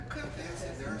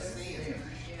their sins.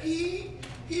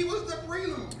 He was the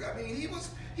prelude. I mean, he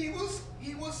was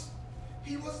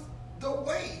the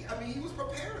way. I mean, he was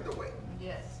preparing the way.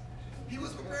 Yes. He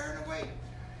was preparing the way.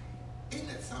 Isn't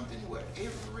it something where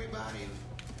everybody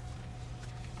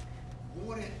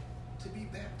wanted to be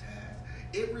baptized?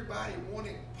 Everybody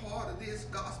wanted part of this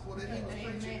gospel that he was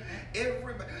preaching.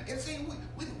 Everybody. And see,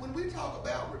 when we talk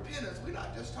about repentance, we're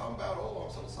not just talking about, oh,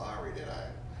 I'm so sorry that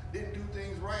I didn't do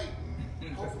things right,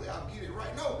 and hopefully I'll get it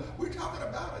right. No, we're talking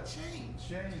about a change.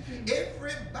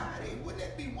 Everybody, wouldn't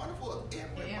it be wonderful if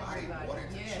everybody wanted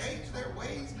to change their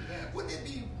ways? Yes. Wouldn't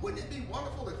it be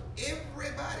wonderful if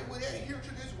everybody would adhere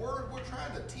to this word we're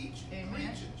trying to teach and preach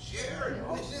and share and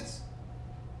witness?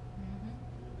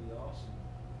 It'd be awesome.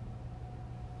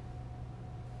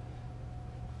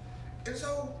 And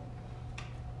so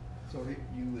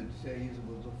you would say he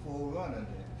was a forerunner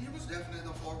then? He was definitely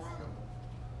the forerunner.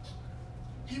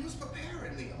 He was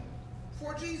preparing them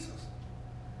for Jesus.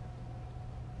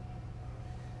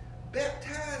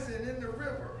 Baptizing in the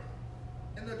river,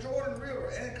 in the Jordan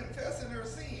River, and confessing their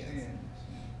sins.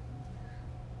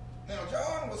 Now,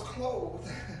 John was clothed.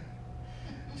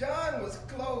 John was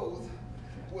clothed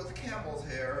with camel's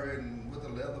hair and with a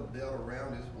leather belt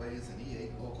around his waist, and he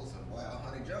ate locusts and wild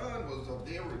honey. John was a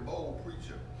very bold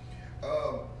preacher.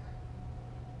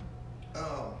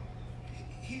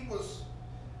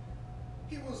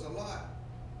 He was a lot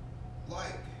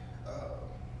like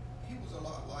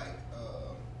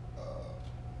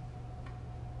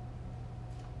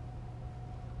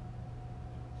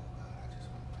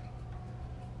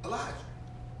Elijah.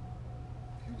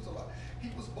 He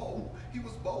was bold. He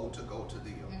was bold to go to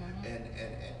them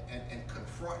and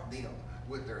confront them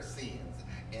with their sins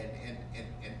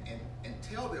and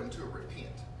tell them to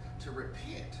repent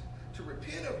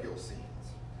of your sins.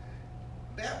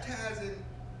 Baptizing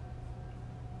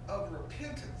of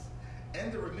repentance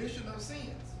and the remission of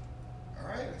sins. All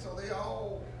right, and so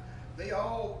they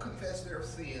all confessed their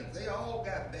sins. They all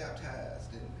got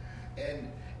baptized,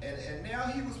 and now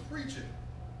he was preaching,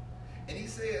 and he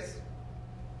says,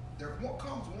 "There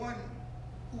comes one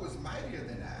who is mightier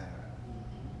than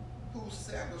I, whose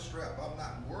sandal strap I'm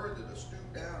not worthy to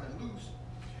stoop down and loose.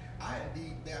 I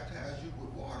indeed baptize you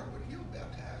with water, but he'll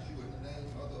baptize you in the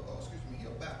name of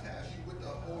he'll baptize you with the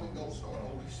Holy Ghost or the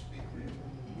Holy Spirit."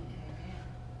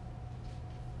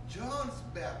 John's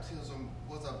baptism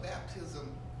was a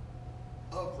baptism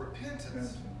of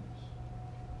repentance.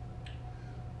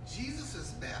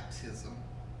 Jesus' baptism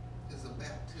is a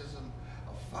baptism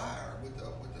of fire with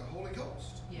the Holy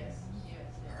Ghost. Yes.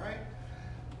 All right?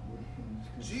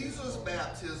 Jesus'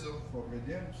 baptism for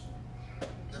redemption.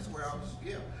 That's where I was.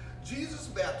 Yeah. Jesus'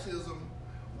 baptism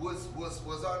was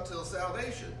until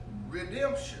salvation,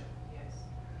 redemption. Yes.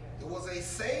 It was a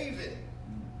saving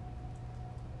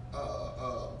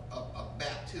a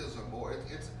baptism, or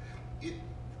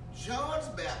John's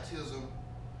baptism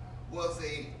was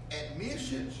a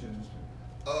admission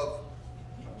of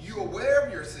you're aware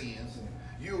of your sins,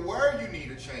 you're aware you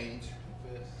need a change,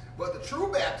 but the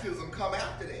true baptism come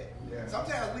after that. Yeah.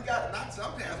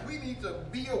 Sometimes we need to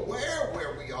be aware of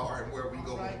where we are and where we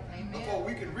go before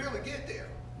we can really get there.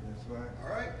 That's right. All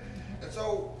right? And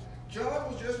so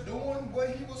John was just doing what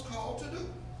he was called to do.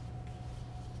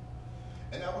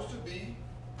 And that was to be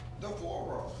the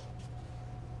forerunner.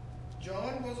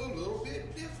 John was a little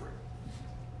bit different.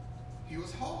 He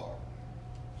was hard.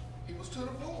 He was to the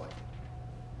point.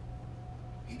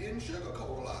 He didn't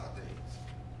sugarcoat a lot of things.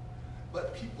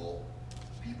 But people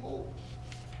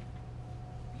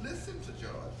listened to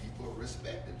John. People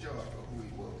respected John for who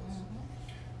he was.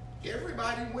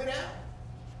 Everybody went out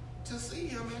to see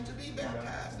him and to be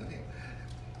baptized in him.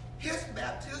 His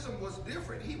baptism was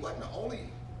different. He wasn't the only,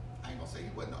 I ain't gonna say he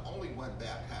wasn't the only one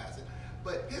baptizing,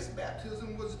 but his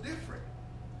baptism was different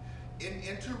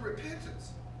into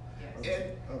repentance.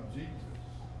 Yes. Of Jesus.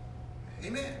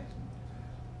 Amen.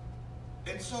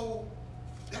 And so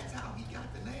that's how he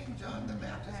got the name John the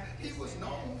Baptist. He was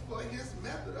known for his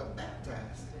method of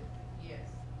baptizing. Yes.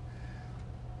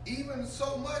 Even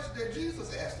so much that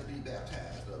Jesus asked to be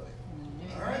baptized of him.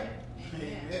 All right?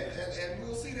 And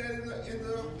we'll see that in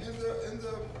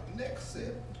the next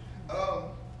set.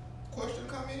 Question,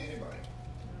 comment, anybody?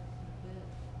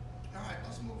 All right,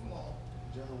 let's move along.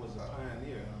 John was a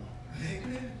pioneer, huh?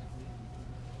 Amen.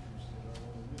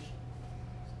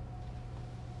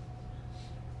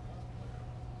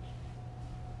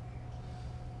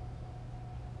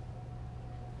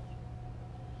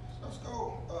 Let's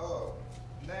go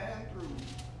 9 through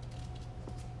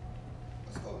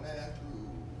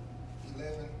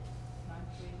 11.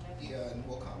 Yeah, and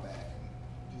we'll come back and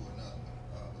do another one.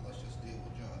 But let's just deal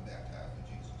with John baptizing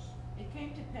Jesus. It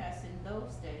came to pass in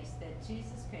those days that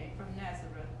Jesus came from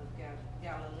Nazareth of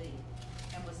Galilee,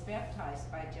 and was baptized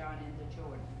by John in the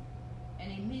Jordan.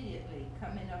 And immediately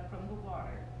coming up from the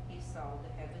water, he saw the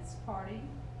heavens parting,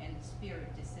 and the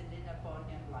Spirit descending upon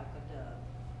him like a dove.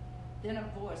 Then a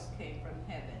voice came from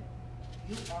heaven,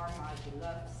 "You are my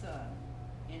beloved Son,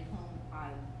 in whom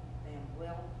I am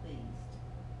well pleased."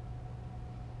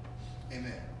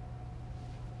 Amen.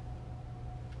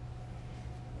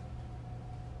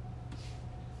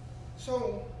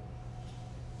 So,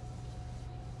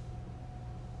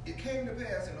 it came to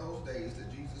pass in those days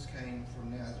that Jesus came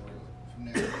from Nazareth,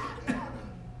 Galilee,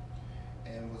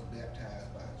 and was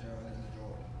baptized by John in the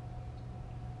Jordan.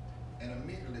 And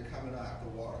immediately coming out of the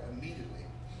water, immediately.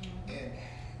 And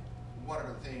one of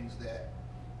the things that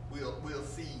we'll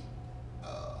see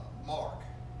Mark,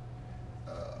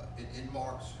 in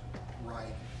Mark's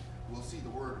writing, we'll see the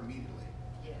word immediately.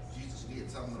 Yes. Jesus did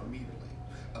something immediately.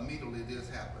 Immediately this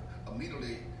happened.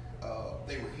 Immediately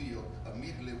they were healed.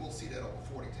 Immediately we'll see that over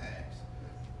 40 times.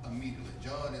 Immediately,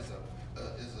 John his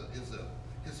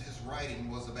writing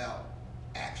was about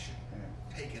action,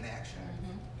 taking action.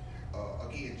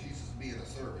 Again, Jesus being a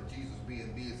servant, Jesus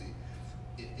being busy.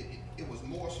 It was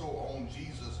more so on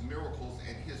Jesus' miracles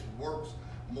and his works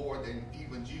more than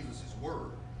even Jesus'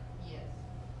 word. Yes.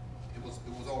 It was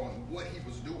on what he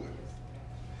was doing.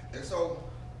 And so,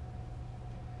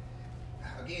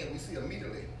 again, we see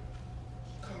immediately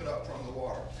coming up from the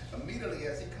water. Immediately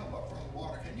as he come up from the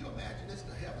water, can you imagine this,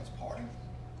 the heavens parting?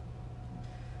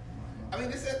 I mean,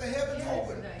 this said the heavens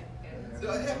open.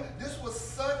 This was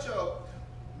such a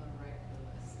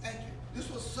miraculous. Thank you. This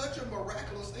was such a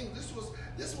miraculous thing. This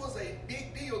was a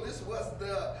big deal. This was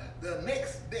the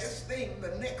next best thing,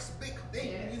 the next big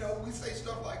thing. Yes. You know, we say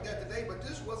stuff like that today, but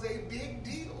this was a big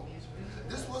deal.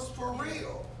 This was for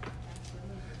real.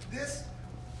 This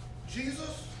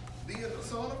Jesus being the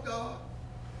Son of God,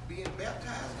 being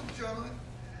baptized of John,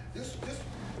 this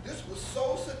was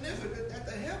so significant that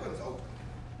the heavens opened.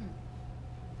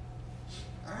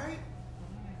 All right?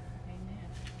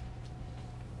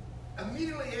 Amen.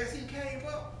 Immediately as he came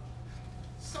up,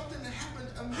 something happened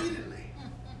immediately.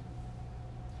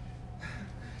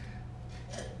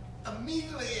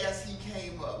 Immediately as he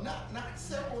came up, not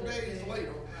several days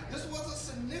later. This was a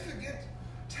significant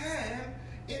time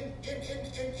in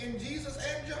Jesus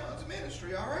and John's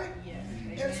ministry, all right? Yes.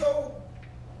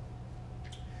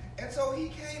 And so he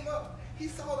came up, he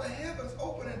saw the heavens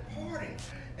open and parting,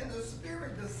 and the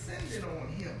Spirit descended on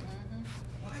him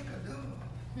like a dove.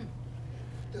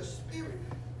 The Spirit,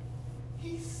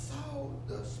 he saw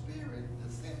the Spirit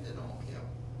descended on him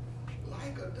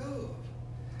like a dove.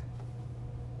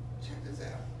 Check this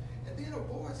out. And then a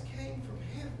voice came from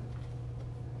heaven.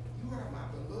 "You are my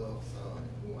beloved Son, in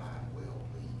whom I am well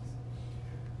pleased."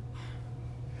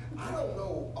 I don't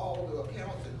know all the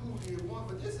accounts and who did one,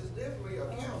 but this is definitely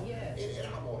an account. Yes. And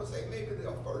I want to say maybe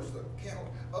the first account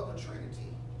of the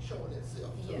Trinity showing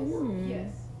itself to Yes. the world.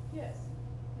 Yes. Yes.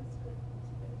 That's good.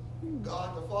 That's good.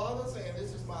 God the Father saying,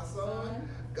 "This is my Son."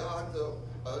 God the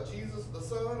Jesus, the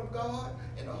Son of God,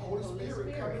 and the Holy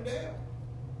Spirit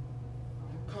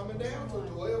coming down to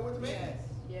dwell with man.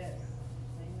 Yes. Yes.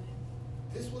 Amen.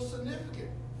 This was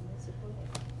significant.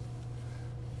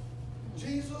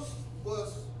 Jesus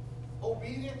was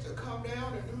obedient to come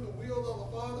down and do the will of the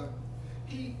Father.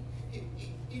 He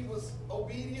was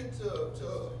obedient to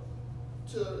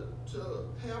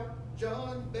have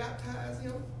John baptize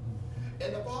him,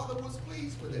 and the Father was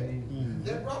pleased with it.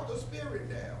 That brought the Spirit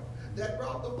down. That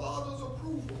brought the Father's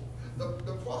approval.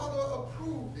 The Father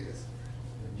approved this.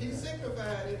 He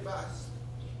signified it by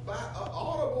an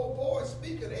audible voice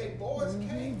speaking. A voice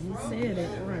came from He said it,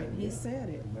 heaven. right. He said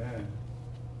it. Man.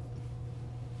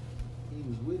 He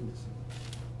was witnessing.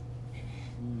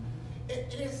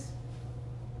 It is,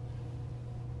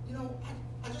 you know,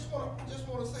 I just want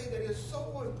to say that it's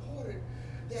so important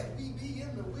that we be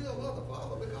in the will of the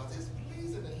Father because it's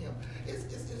pleasing to Him.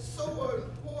 It's so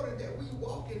important that we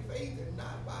walk in faith and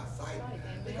not by sight, Right,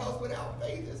 amen. because without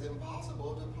faith it's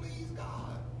impossible to please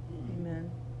God. Amen.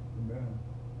 Amen.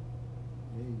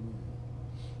 Amen.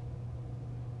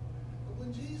 But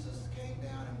when Jesus came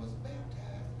down and was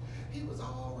baptized, He was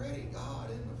already God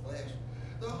in the flesh.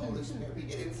 The Holy Spirit, it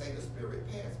didn't say the Spirit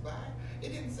passed by. It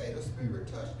didn't say the Spirit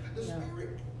touched. The No.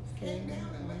 Spirit came down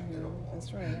and landed upon him.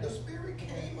 That's right. The Spirit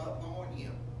came upon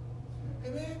him.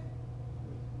 Amen?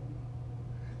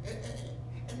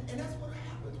 And that's what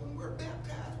happens when we're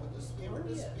baptized with the Spirit.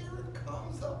 The Yeah. Spirit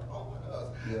comes upon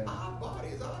us. Yeah. Our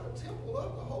bodies are the temple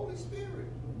of the Holy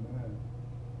Spirit. Amen.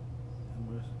 Have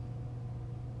mercy.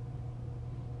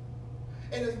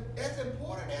 And as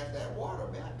important as that water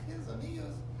baptism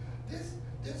is,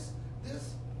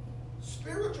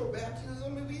 spiritual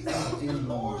baptism is even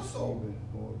more so. Even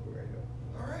more greater.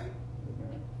 All right?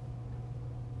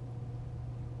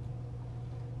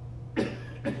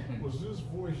 Amen. Was this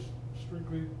voice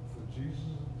strictly for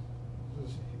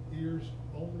Jesus' ears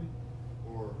only,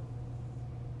 or?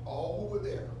 All who were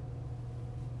there.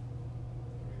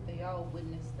 They all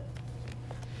witnessed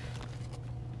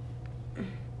it.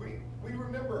 We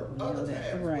remember other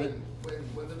times Right.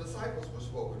 when the disciples were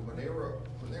spoken, when they were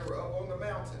up on the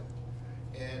mountain,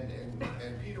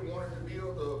 and Peter wanted to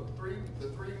build the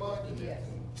three monuments, Yes.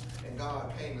 and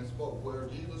God came and spoke where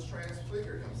Jesus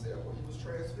transfigured himself, where he was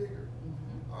transfigured.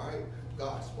 All right,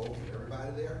 God spoke and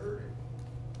everybody there heard it.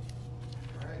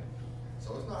 All right,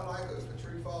 so it's not like a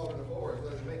tree falling in the forest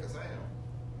doesn't make a sound.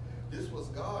 This was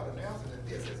God announcing that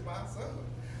this is my son.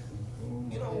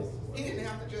 You know, he didn't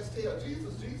have to just tell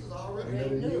Jesus. Jesus already They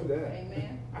Already knew. knew knew. that.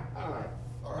 Amen. All right.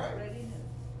 Already knew.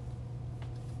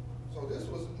 So this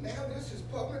is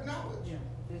public knowledge. Yeah.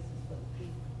 This is for the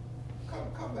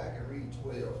people. Come back and read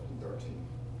 12 through 13.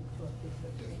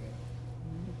 Yes,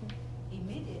 ma'am.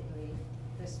 Immediately,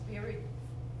 the Spirit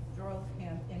drove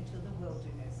him into the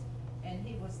wilderness, and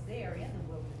he was there in the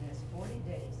wilderness 40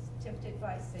 days, tempted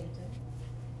by Satan,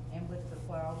 and with the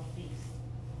wild beast,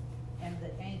 and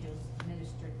the angels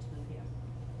ministered to him.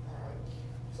 All right.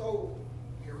 So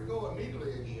here we go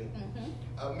immediately again.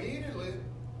 Immediately,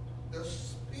 the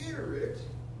Spirit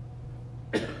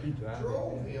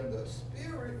drove him. The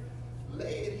Spirit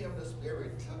led him. The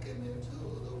Spirit took him into the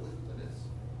wilderness.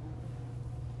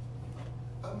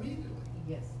 Immediately.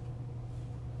 Yes.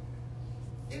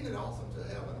 Isn't it awesome to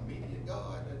have an immediate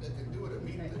God that can do it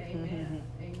immediately? Amen.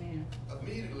 Amen.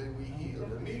 Immediately we heal.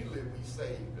 Immediately we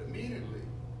save. Immediately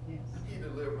Yes. he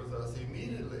delivers us.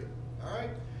 Immediately. All right?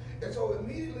 And so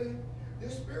immediately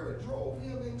this Spirit drove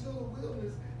him into the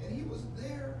wilderness, and he was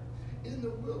there in the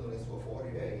wilderness for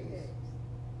 40 days. Yes.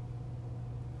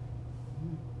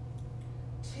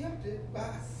 Tempted by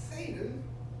Satan.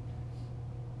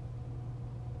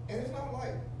 And it's not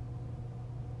like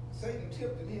Satan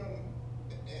tempted him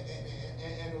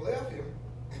and left him.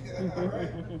 All right?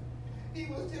 He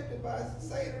was tempted by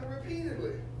Satan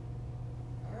repeatedly.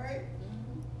 All right?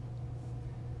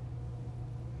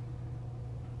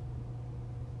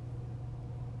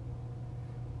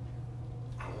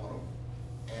 I want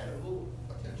to add a little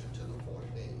attention to the 40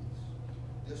 days.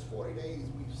 This 40 days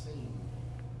we've seen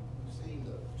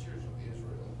the children of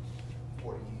Israel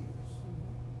 40 years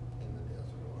in the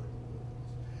desert or in the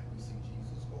wilderness. We see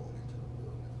Jesus going into the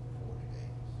wilderness for 40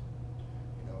 days.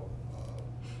 You know,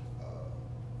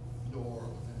 Noah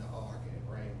was in the ark and it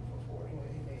rained for 40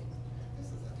 days.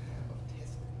 This is a time of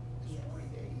testing. It's 40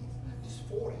 days. This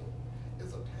 40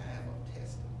 is a time of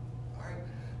testing. All right?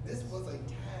 This was a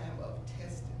time of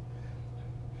testing.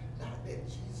 Not that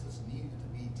Jesus needed to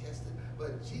be tested,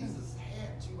 but Jesus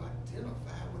had to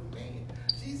identify with man.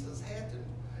 Jesus had to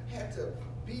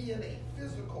be in a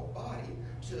physical body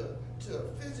to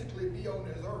physically be on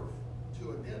this earth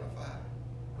to identify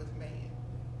with man.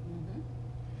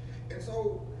 And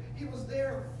so he was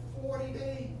there 40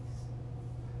 days,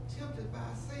 tempted by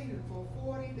Satan for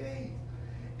 40 days,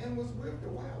 and was with the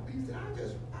wild beasts. And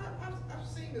I've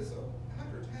seen this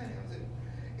 100 times. And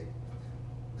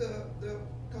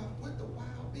with the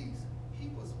wild beasts, he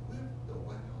was with the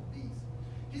wild beasts.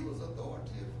 He was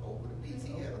authoritative over the beasts.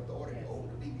 He had authority over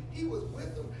the beasts. He was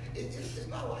with them. It's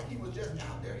not like he was just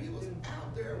out there. He was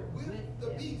out there with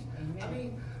the beasts. I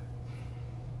mean,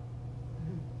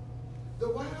 the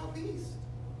wild beast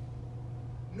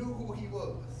knew who he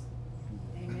was.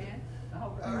 Amen. All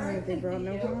All right. right. They brought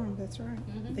no Yeah. harm. That's right.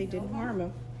 Mhm. They didn't No harm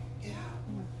him. Yeah.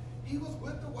 He was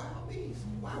with the wild beast.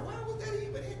 Why was that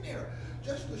even in there?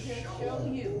 Just to Just show show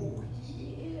you who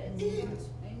he is. Amen.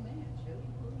 Show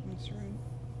you who he is. That's right.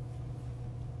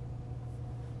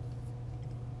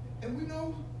 And we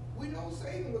know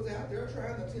Satan was out there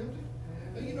trying to tempt him.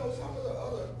 And you know, some of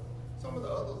the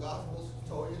other gospels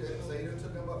told you that Satan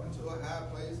took him up into a high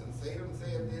place and Satan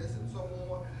said this and so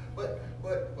on. But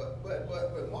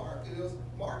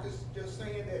Mark is just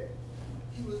saying that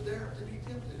he was there to be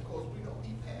tempted because we know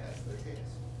he passed the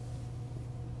test.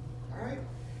 All right?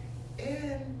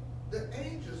 And the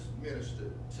angels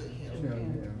ministered to him.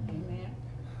 Amen. Amen.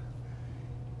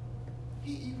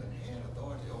 He even had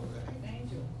authority over the angels.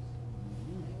 Angels.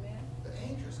 Amen. The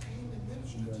angels came and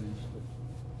ministered to him.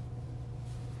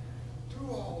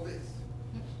 Through all this,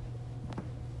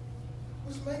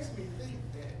 which makes me think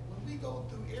that when we go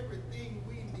through everything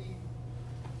we need,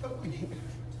 but we need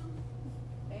ministry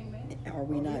too. Amen. Are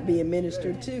we not being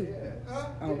ministered to? Huh? Huh?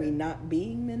 Are we not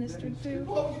being ministered to?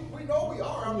 Well, we know we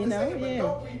are. I'm You just know, saying, but yeah.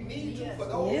 don't we need to? For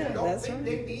those Yeah, who don't that's think right.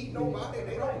 they need nobody,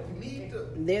 they don't need to.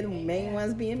 They're the main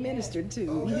ones being ministered to.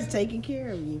 Okay. He's taking care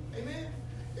of you. Amen.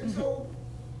 And so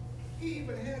he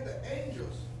even had the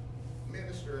angels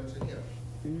ministering to him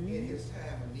in his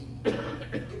time of need.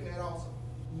 Isn't that awesome?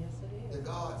 Yes, it That is.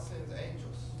 God sends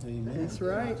angels Amen. That's in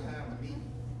our right. time of need.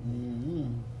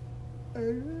 Mm-hmm.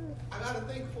 I got to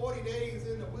think 40 days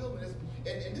in the wilderness,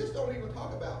 and just don't even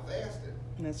talk about fasting.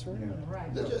 That's right. Yeah.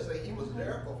 Right. Let's just say he was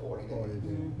there for 40 days. 40 days.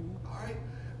 Mhm. All right?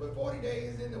 But 40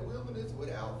 days in the wilderness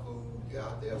without food, you're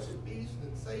out there with beasts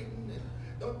and Satan, and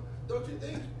don't you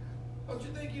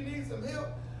think you need some help?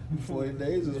 40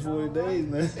 days is 40 days,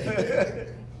 man.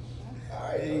 All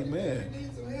right, Amen. don't you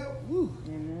need some help? Woo.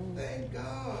 Amen. Thank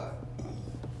God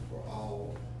for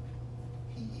all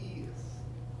he is.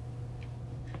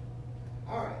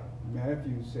 All right.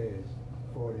 Matthew says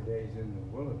 40 days in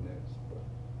the wilderness,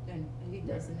 but And he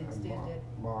doesn't and extend Mark, it.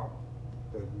 Mark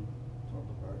doesn't talk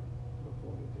about the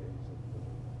 40 days of the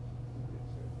wilderness. He did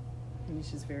say.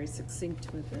 He's just very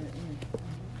succinct with it. Yeah.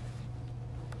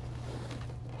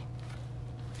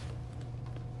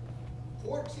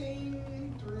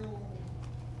 14 through,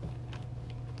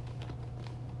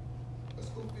 let's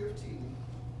go 15.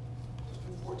 Let's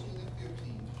do 14 and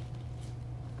 15.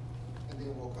 And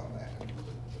then we'll come back and do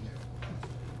the next one.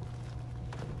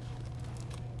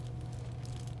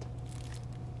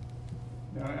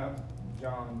 Now, after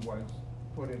John was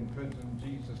put in prison,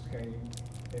 Jesus came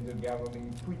into Galilee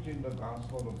preaching the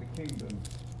gospel of the kingdom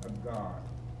of God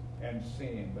and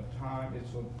saying, the time is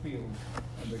fulfilled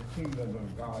and the kingdom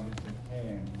of God is at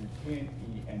hand. Repent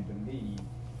ye and believe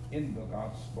in the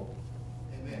gospel.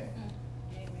 Amen.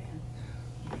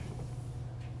 Amen.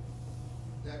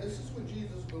 Now this is when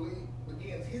Jesus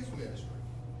begins his ministry.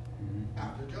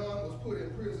 After John was put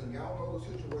in prison, y'all know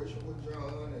the situation with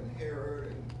John and Herod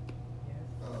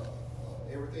and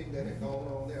everything that had gone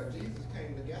on there. Jesus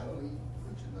came to Galilee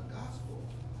preaching the gospel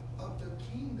of the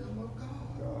kingdom of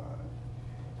God. God.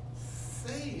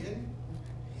 Saying,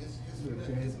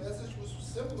 his message was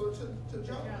similar to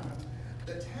John.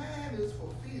 The time is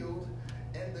fulfilled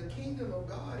and the kingdom of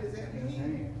God is at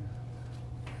hand.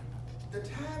 The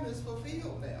time is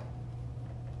fulfilled now.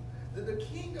 The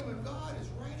kingdom of God is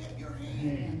right at your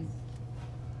hand.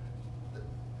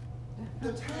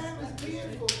 The time is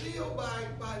being fulfilled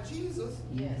by Jesus.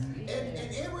 Yes.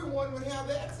 And everyone would have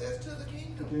access to the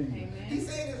kingdom. Amen. He's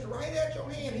saying it's right at your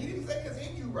hand. He didn't say it's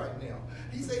in you right now.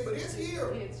 He said, but it's here.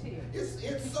 It's here.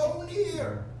 It's so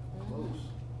near. Close.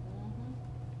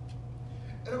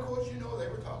 And of course, you know, they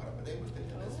were talking about, they were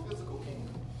thinking this physical kingdom.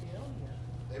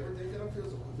 They were thinking of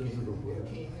physical Physical kingdom, world.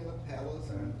 a king in a palace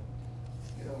and,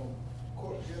 you know,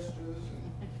 court gestures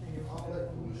and all that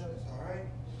foolishness, all right?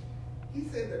 He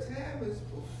said the time is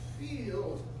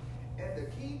fulfilled and the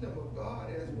kingdom of God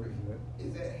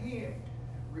is at hand.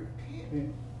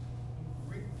 Repent.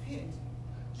 Repent.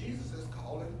 Jesus is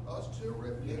calling us to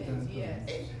repentance. Yes.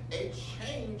 A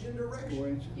change in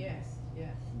direction. Yes.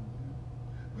 Yes.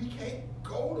 We can't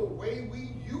go the way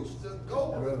we used to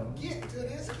go to get to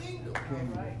this kingdom.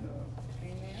 All right.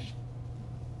 Amen.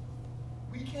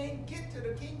 We can't get to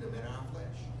the kingdom in our flesh.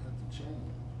 Have to change.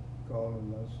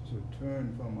 Calling us to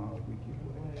turn from our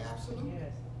wicked ways. Absolutely.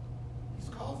 Yes. He's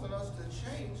causing us to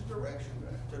change direction,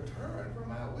 to turn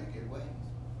from our wicked ways.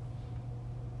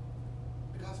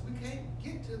 Because we can't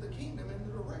get to the kingdom in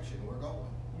the direction we're going.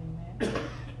 Amen.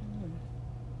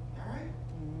 All right?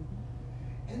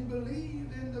 And believe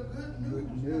in the good news.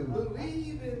 Good news.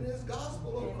 Believe in this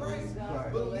gospel of Christ.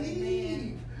 Right.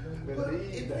 Believe. But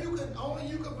Believe if that.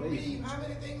 you can believe, how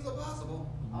many things are possible?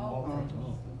 All things.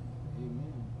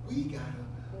 Amen. We gotta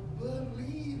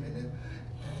believe in it.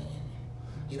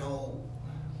 You know,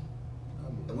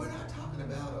 we're not talking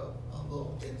about a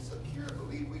little insecure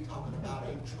belief. We're talking about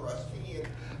a trusting in,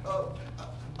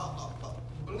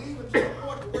 believing to the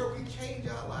point to where we change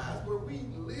our lives, where we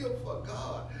live for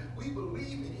God. We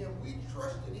believe in Him. We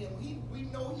trust in Him. We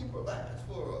know He provides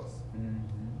for us.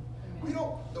 We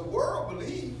don't. The world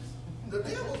believes. The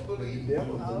devils believe.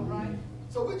 All right.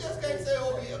 So we just can't say,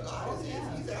 "Oh yeah, God is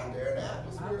He's out there in the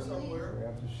atmosphere I somewhere." We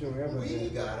have to show We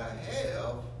evidence. gotta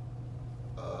have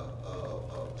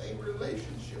a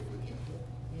relationship with Him.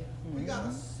 Yes. We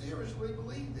gotta seriously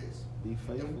believe this, Be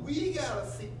faithful. and we gotta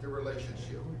seek the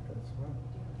relationship. That's right.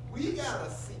 We gotta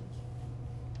seek.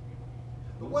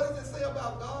 But what does it say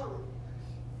about God?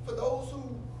 For those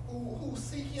who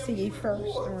seek Him, See He ye first,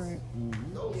 rewards right.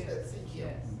 Mhm. those Yes. that seek Him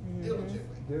Yes.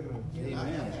 diligently. Diligent. Not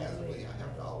Amen. haphazardly. I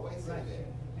have to always say Right.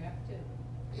 that. Have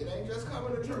to. It ain't just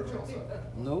coming to church on Sunday.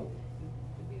 Nope.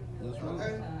 To be That's real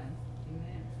right. time.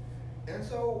 Amen. And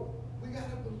so we got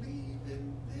to believe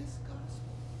in this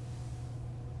gospel.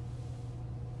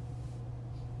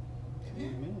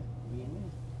 Amen. Amen.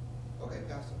 Amen. Okay,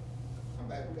 Pastor, come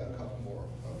back. We got a couple more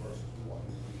verses we want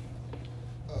to read.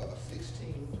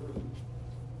 16 through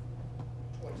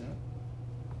 20.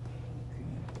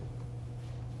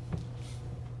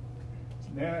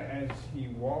 Now as he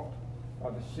walked by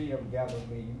the Sea of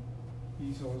Galilee,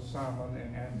 he saw Simon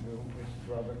and Andrew, his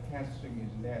brother, casting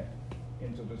his net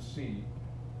into the sea,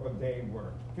 for they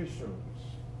were fishers.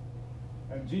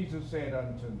 And Jesus said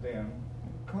unto them,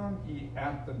 Come ye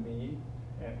after me,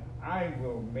 and I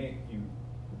will make you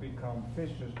to become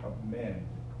fishers of men.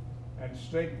 And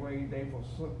straightway they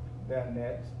forsook their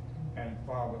nets and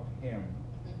followed him.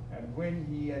 And when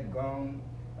he had gone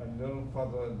a little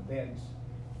further thence,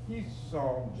 he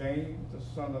saw James the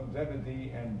son of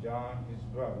Zebedee and John his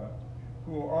brother,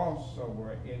 who also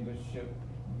were in the ship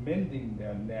mending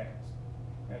their nets.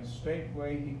 And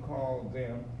straightway he called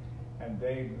them, and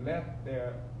they left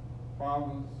their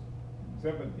father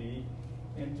Zebedee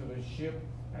into the ship,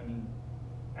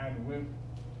 and with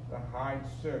the hired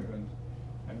servant,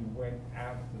 and went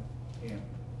after him.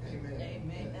 Amen.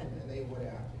 Amen. And they went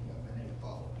after him and they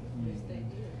followed him. Yes, they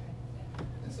did.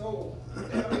 And so,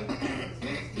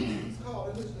 he's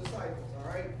calling his disciples,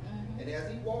 all right? And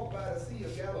as he walked by the Sea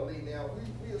of Galilee, now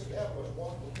we established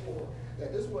once before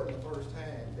that this wasn't the first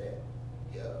time that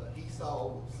he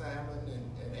saw Simon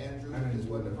and Andrew. This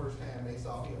wasn't the first time they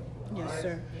saw him. Yes, right?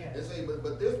 sir. Yes. And so,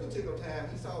 but this particular time,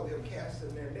 he saw them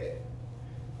casting their net,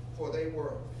 for they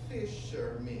were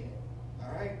fishermen.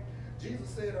 All right? Jesus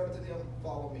said unto them,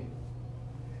 Follow me,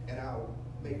 and I'll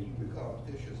make you become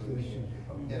fishers of men.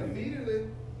 And immediately,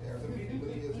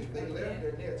 they left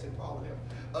their nets and followed him.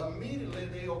 Immediately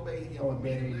they obeyed him.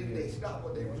 Immediately they stopped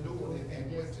what they were doing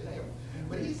and went to him.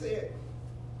 But he said,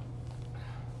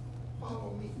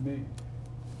 Follow me.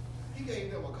 He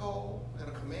gave them a call and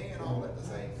a command all at the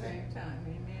same time.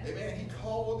 Amen. Amen. He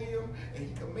called them and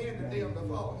he commanded them to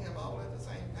follow him all at the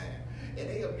same time. And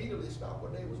they immediately stopped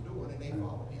what they was doing and they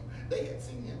followed him. They had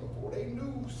seen him before. They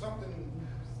knew something.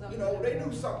 You know, they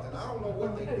knew something. I don't know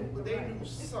what they knew, but they knew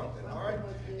something, all right?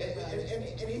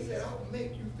 And he said, I'll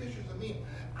make you fishers of men.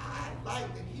 I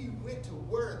like that he went to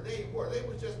where they were. They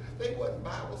wasn't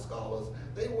Bible scholars.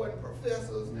 They wasn't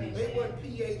professors. They wasn't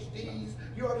PhDs.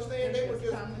 You understand? They were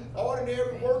just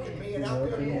ordinary working men out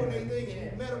there doing their thing,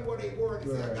 and he met them where they were, and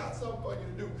he said, I got something for you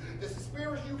to do. This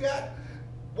experience you got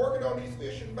working on these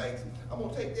fishing banks, I'm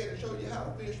going to take that and show you how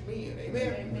to fish men.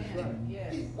 Amen? Amen.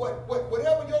 Yes.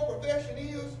 Whatever your profession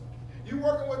is, you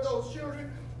working with those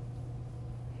children,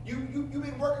 you've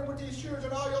been working with these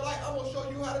children all your life. I'm going to show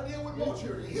you how to deal with more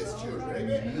children, his children.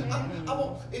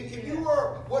 Amen? If you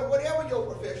were, whatever your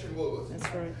profession was,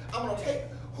 That's right. I'm going to take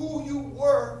who you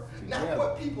were, not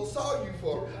what people saw you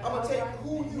for. I'm going to take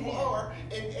who you are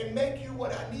and make you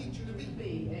what I need you to be.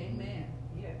 Amen.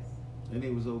 Yes. And he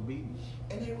was obedient.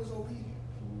 And they was obedient.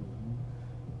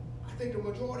 I think the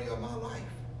majority of my life,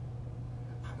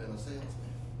 I've been a salesman.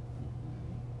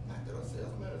 Not that a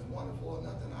salesman is wonderful or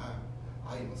nothing.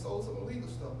 I even sold some illegal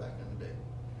stuff back in the day.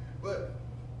 But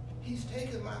he's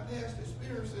taken my past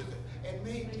experiences and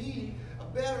made me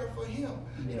better for him.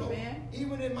 You know,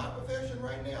 even in my profession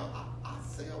right now, I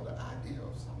sell the idea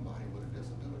of somebody with a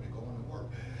disability going to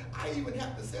work. I even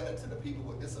have to sell it to the people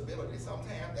with disabilities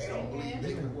sometimes. They don't believe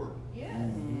they can work. Yes.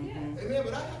 Amen.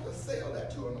 But I have to sell that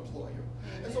to an employer.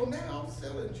 And so now I'm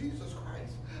selling Jesus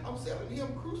Christ. I'm selling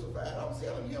him crucified. I'm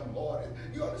selling him Lord.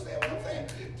 You understand what I'm saying?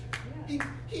 He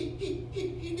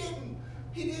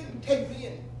didn't take me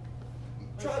and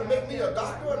try to make me a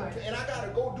doctor and I gotta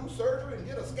go do surgery and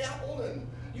get a scalpel and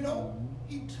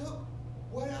he took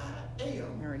what I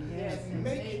am and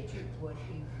make it what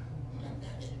he.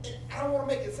 I don't want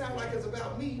to make it sound like it's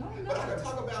about me, but I can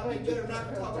talk about me better than I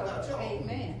can talk about y'all.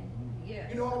 Amen. Yes.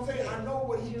 You know what I'm saying? I know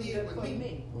what he did with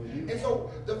me. And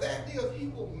so the fact is, he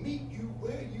will meet you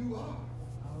where you are.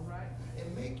 All right.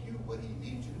 And make you what he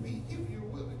needs you to be if you're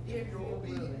willing, if you're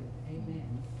obedient.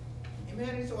 Amen.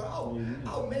 Amen. And so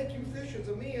I'll make you fishers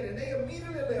of men. And they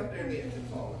immediately left their nets and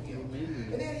followed him.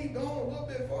 And then he gone a little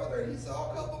bit further and he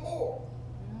saw a couple more.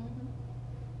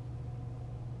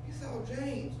 He saw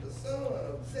James, the son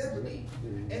of Zebedee,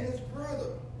 and his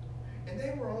brother. And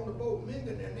they were on the boat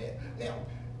mending their net. Now,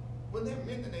 when they're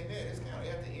mending their net, it's kind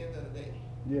of at the end of the day.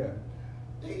 Yeah.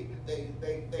 They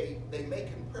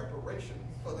making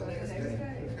preparations for the next day.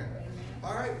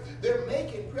 All right, they're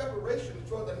making preparations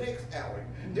for the next hour.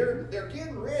 They're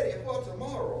getting ready for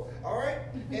tomorrow. All right,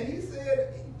 and he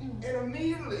said, and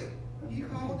immediately he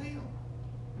called them,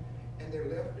 and they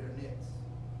left their nets,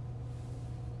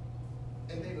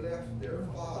 and they left their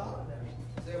father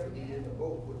Zebedee in the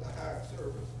boat with the hired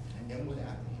servants and went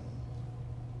after him.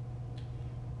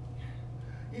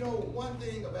 You know, one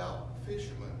thing about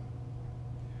fishermen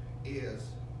is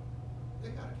they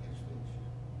gotta catch fish.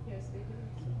 Yes, they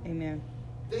do. Amen.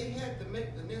 They had to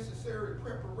make the necessary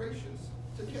preparations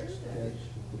to catch the Yes. fish.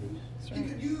 That's You right.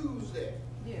 could use that.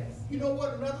 Yes. You know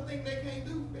what? Another thing they can't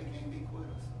do, they can't be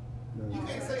quitters. No. You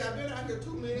can't say, I've been out here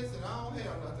 2 minutes and I don't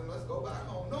have nothing, let's go back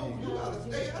home. No, you gotta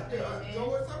stay out there.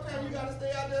 Joey, sometimes you gotta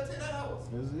stay out there 10 hours,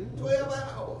 That's it. 12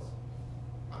 hours.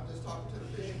 I'm just talking to the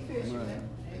fishermen. Fishermen.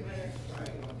 Amen. I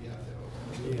ain't gonna be out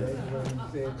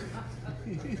there. That's what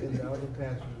he said in the other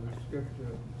passage of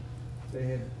scripture. They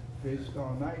had fished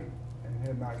all night and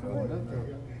had not caught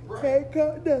anything. Right.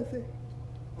 caught nothing.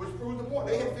 Which proves the point.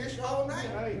 They had fished all night.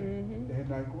 Mhm. They had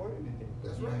not caught anything.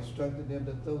 That's He right. instructed them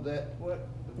to throw that what?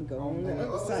 Go on the the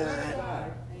other other side.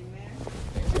 side. Amen.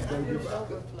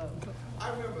 I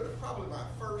remember probably my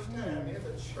first time in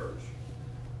the church.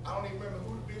 I don't even remember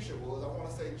who the bishop was. I want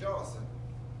to say Johnson.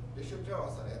 Bishop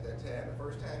Johnson at that time. The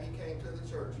first time he came to the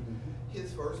church,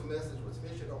 his first message was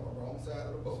fishing on the wrong side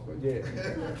of the boat. Yeah.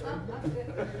 Remember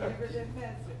that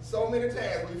message. So many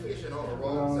times we fishing on the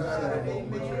wrong Wrong side of the boat,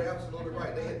 side. but you're absolutely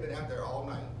right. They had been out there all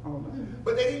night. All night.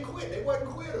 But they didn't quit. They wasn't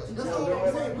quitters. That's No, all they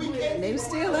I'm saying. We wasn't can't They be were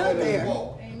still quitters. out there.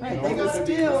 Walk. Right, they were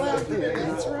still out there.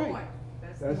 That's right.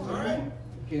 That's That's the the All point. right. point.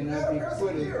 You cannot be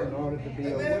quitters in order to be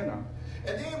a winner.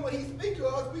 And then when he speaks to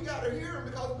us, we got to hear him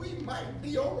because we might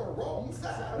be on the wrong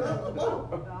side of the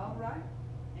boat. All right.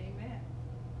 Amen.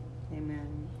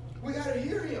 Amen. We got to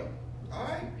hear him. All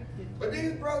right? But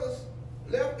these brothers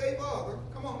left their father.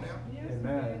 Come on now. Yes.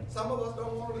 Amen. Some of us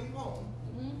don't want to leave home.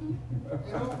 Mm-hmm.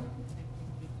 You know?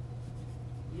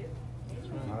 Yep.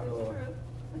 My Lord.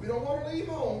 We don't want to leave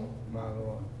home. My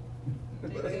Lord.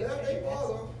 But they left their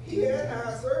father. He had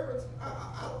hired servants.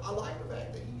 I like the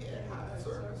fact that he had hired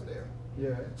servants there.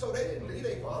 Yeah. So they didn't leave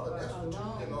their father destitute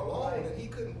and alone, and he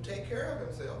couldn't take care of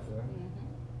himself. Yeah.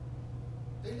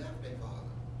 Mm-hmm. They left their father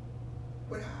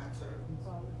with hired servants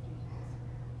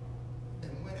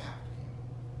and went after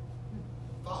him,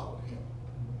 followed him,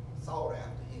 sought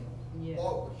after him, Yeah.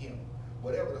 walked with him.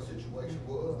 Whatever the situation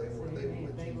was, they were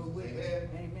with They were Jesus. with Amen. him.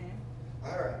 Amen.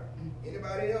 All right.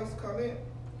 Anybody else come in?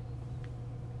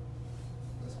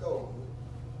 Let's go.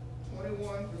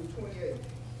 21 through 28.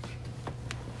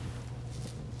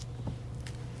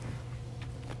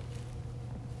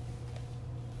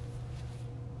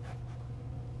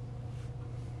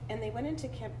 And they went into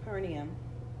Capernaum,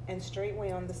 and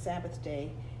straightway on the Sabbath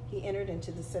day he entered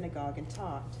into the synagogue and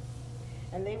taught.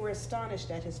 And they were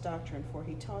astonished at his doctrine, for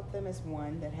he taught them as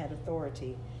one that had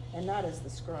authority, and not as the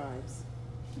scribes.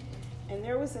 And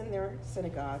there was in their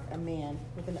synagogue a man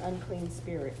with an unclean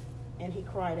spirit, and he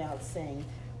cried out, saying,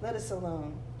 Let us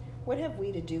alone. What have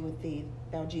we to do with thee,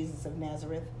 thou Jesus of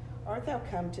Nazareth? Art thou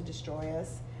come to destroy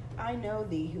us? I know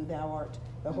thee who thou art,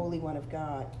 the Holy One of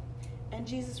God. And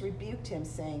Jesus rebuked him,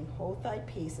 saying, Hold thy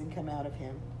peace, and come out of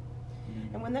him.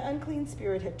 And when the unclean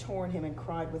spirit had torn him and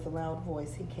cried with a loud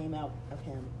voice, he came out of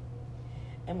him.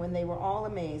 And when they were all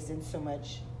amazed,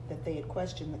 insomuch that they had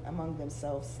questioned among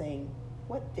themselves, saying,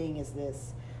 What thing is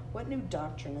this? What new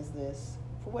doctrine is this?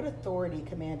 For what authority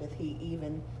commandeth he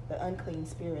even the unclean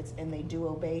spirits, and they do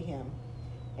obey him?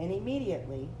 And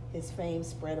immediately his fame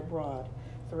spread abroad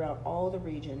throughout all the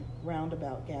region round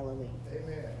about Galilee.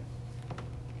 Amen.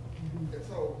 And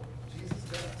so Jesus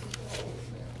got two followers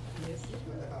now. Yes, it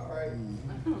is. All right.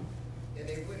 Uh-huh. And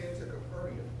they went into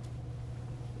Capernaum.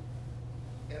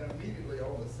 And immediately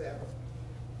on the Sabbath,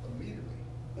 he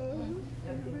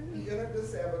entered the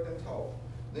Sabbath and taught.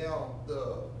 Now,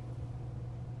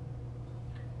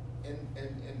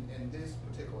 in this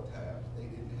particular time, they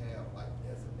didn't have like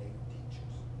designated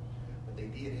teachers, but they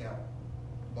did have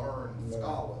learned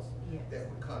scholars Yes. that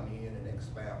would come in and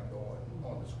expound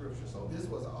on the scripture. So this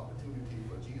was an opportunity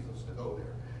for Jesus to go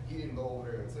there. He didn't go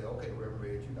over there and say, "Okay, Reverend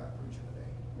Ed, you're not preaching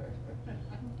today."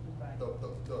 Right.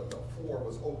 The floor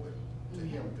was open to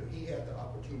him. He had the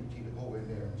opportunity to go in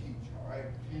there and teach. All right.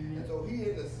 And so he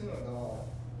in the synagogue,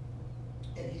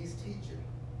 and he's teaching.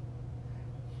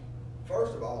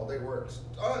 First of all, they were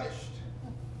astonished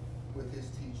with his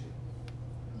teaching,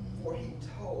 for he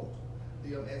taught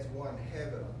them as one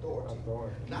having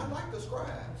authority. Not like the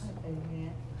scribes,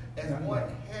 Amen. as one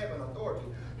having authority.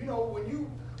 You know, when you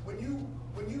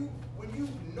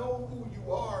know who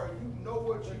you are, you know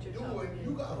what you're doing,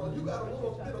 you got a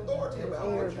little bit of authority about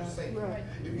what you're saying. Right.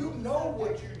 If you know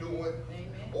what you're doing,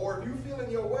 Amen. Or if you feel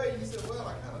in your way, you say, well,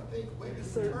 I kind of think maybe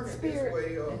it's Certain turn it spirit. this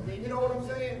way. Or, you know what I'm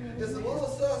saying? It's a little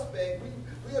suspect.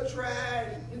 We'll try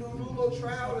and, do a little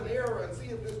trial and error and see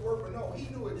if this works. But no,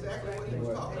 he knew exactly what he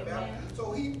was talking about.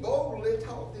 So he boldly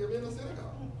taught them in the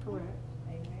synagogue. Correct.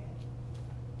 Amen.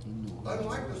 He knew what he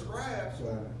Unlike the was. scribes,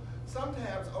 who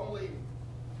sometimes only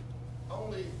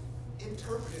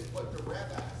interpreted what the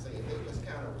rabbi said. They just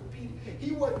kind of repeated.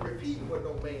 He wasn't repeating what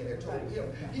no man had told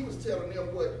him. He was telling them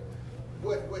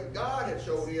what God had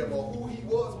showed him or who he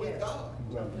was with God.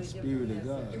 The Spirit of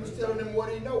God. He was telling them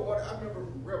what he know. I remember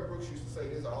Reverend Brooks used to say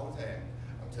this all the time.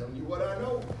 I'm telling you what I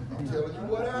know. I'm telling you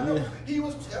what I know. Yeah. He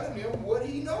was telling them what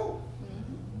he know.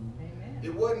 Amen.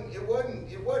 It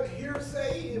wasn't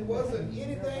hearsay. It wasn't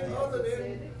anything other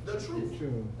than the truth.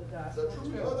 True. The The gospel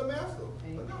truth of the master.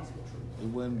 The gospel truth. It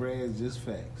wasn't brags, just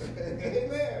facts.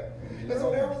 Amen. And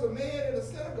so there was a man in the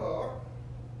synagogue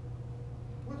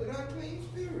with an unclean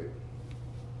spirit.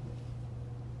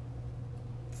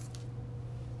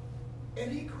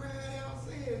 And he cried out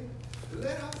saying,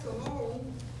 let us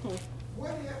alone.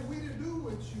 What have we to do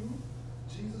with you,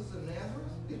 Jesus of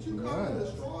Nazareth? Did you come to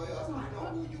destroy us? I know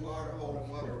who you are, the Holy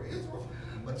Mother of Israel.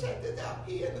 But check this out.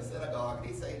 He in the synagogue,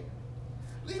 and he say,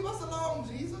 leave us alone,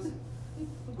 Jesus.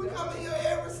 We come here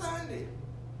every Sunday.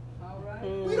 All right.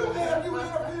 We don't have you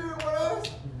interfering with us.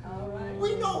 All right.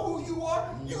 We know who you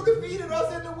are. You defeated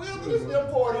us in the wilderness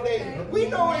them 40 days. We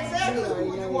know exactly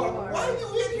who you are. Why are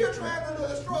you in here trying to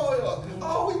destroy us?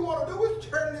 All we want to do is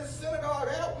turn this synagogue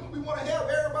out. We want to have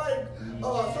everybody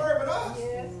serving us.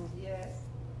 Yes, yes.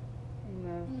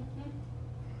 Amen.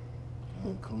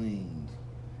 Unclean.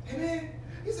 Amen.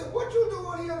 He said, what you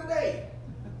doing here today?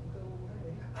 Go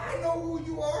away. I know who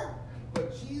you are.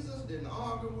 But Jesus didn't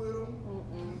argue with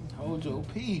him. Hold your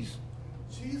peace.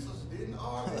 Jesus didn't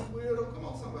argue with him. Come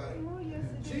on, somebody. Oh, yes,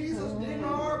 it is. Jesus didn't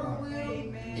argue with them.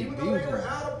 Amen. Even though they were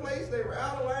out of place, they were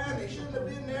out of line, they shouldn't have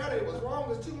been there, they was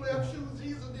wrong as two left shoes.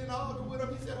 Jesus didn't argue with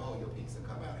them. He said, oh, your peace will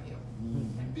come out of him.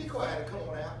 Mm-hmm. Be quiet and come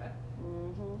on out.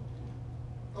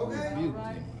 Okay? Rebuked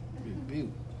Right. him.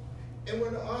 Rebuked. And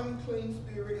when the unclean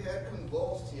spirit had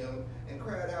convulsed him and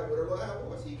cried out with a loud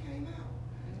voice, he came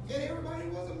out. And everybody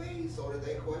was amazed, so that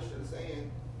they questioned, saying,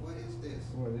 what is this?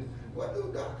 What is What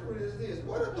new doctrine is this?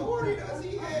 What authority does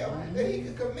he have that he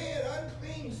can command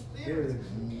unclean spirits?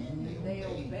 And They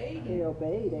obeyed They him.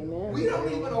 obeyed, amen. We don't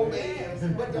even obey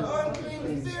him, but the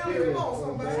unclean spirit, come on,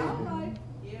 somebody. All right.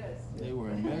 Yes. They were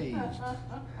amazed.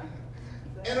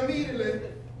 And immediately,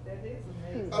 That is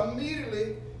amazing.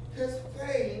 immediately, his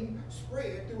fame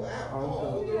spread throughout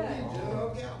all the region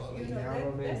of You Galilee.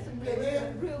 know, that's some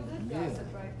real good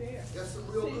gossip right there. That's some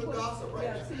real See good what- gossip right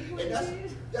yeah, there. see what And it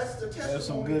is? that's the That's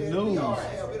some testimony good that we news. ought to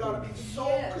have. It ought to be so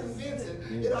Yes. convincing.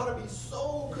 Yeah. It ought to be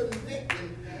so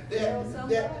convicting Tell that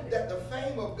somebody. that the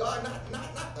fame of God,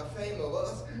 not the fame of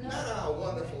us, No. not our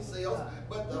wonderful selves,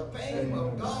 but the fame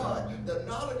of God, the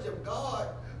knowledge of God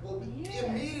will Yes.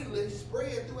 immediately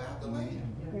spread throughout the land.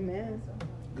 Amen.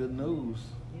 Good news.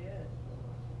 Yes.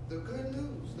 The good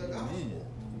news, the gospel. Amen.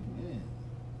 Amen.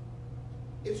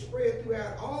 It spread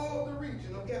throughout all the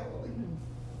region of Galilee.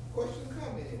 Question,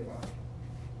 comment, anybody?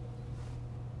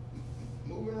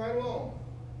 Moving right along.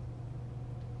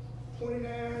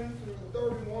 29 through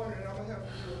 31, and I'm going to have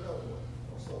to do another one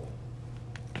or so.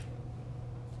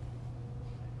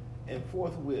 And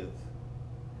forthwith,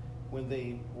 when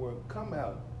they were come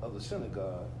out of the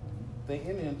synagogue, they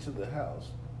entered into the house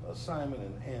of Simon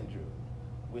and Andrew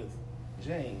with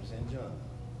James and John.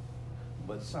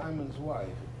 But Simon's wife,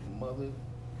 mother,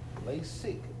 lay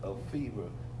sick of fever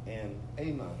and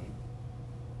anon.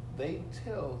 They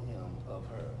tell him of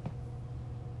her.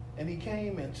 And he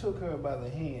came and took her by the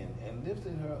hand and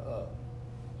lifted her up.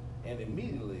 And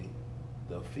immediately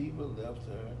the fever left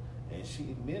her, and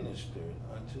she ministered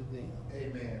unto them.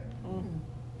 Amen.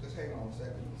 Just hang on a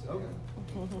second. You can sit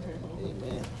Okay. down.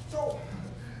 Amen. So,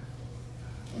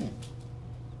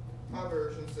 my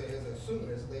version says, as soon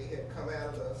as they had come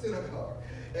out of the synagogue,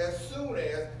 as soon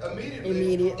as,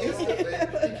 immediately,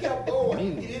 instantly, he kept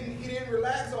going. He didn't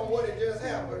relax on what had just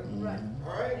happened. Right.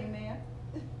 All right? Amen.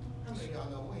 How many of y'all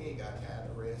know we ain't got time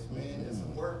to rest, man? There's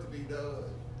some work to be done.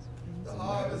 The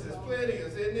harvest is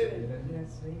plenteous, isn't it?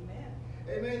 Yes, amen.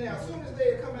 Amen. Now, as soon as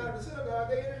they had come out of the synagogue,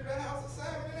 they entered the house of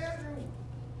Simon and Andrew.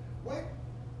 What?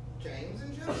 James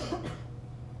and John.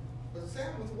 But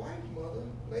Simon's wife, mother,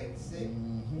 lay sick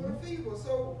with a fever.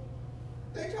 So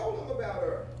they told him about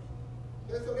her.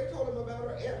 So they told him about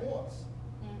her at once.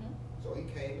 So he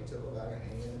came and took her by the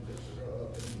hand and lifted her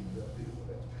up and he felt fever with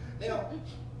her. Now,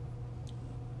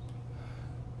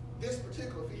 this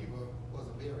particular fever was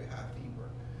a very high fever.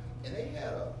 And they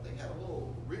had a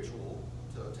little ritual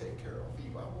to to take care of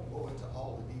fever. I won't go into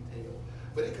all the detail,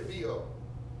 but it could be a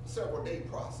several-day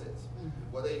process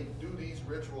where they do these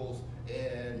rituals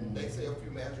and they say a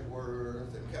few magic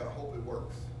words and kind of hope it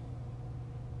works.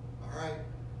 All right?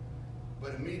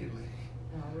 But immediately,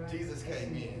 Jesus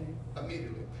came in.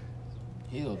 Immediately.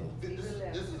 Healed her. This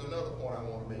is another point I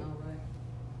want to make.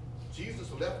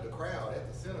 Jesus left the crowd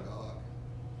at the synagogue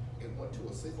and went to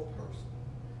a single person.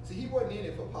 See, he wasn't in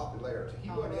it for popularity. He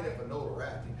wasn't in it for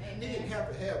notoriety. He didn't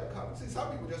have to have the comment. See,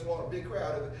 some people just want a big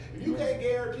crowd. If you can't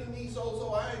guarantee me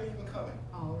so, I ain't even coming.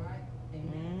 All right.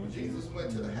 Amen. But Jesus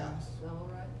went to the house. All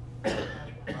right.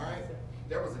 All right?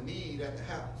 There was a need at the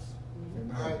house.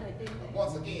 All right?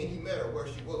 Once again, he met her where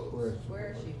she was.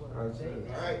 Where she was.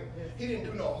 All right? He didn't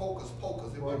do no hocus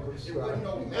pocus. It wasn't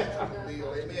no magical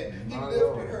deal. Amen. He My lifted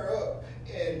Lord. her up,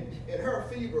 and her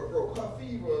fever broke. Her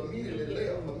fever immediately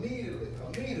left.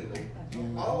 Immediately.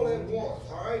 All at once.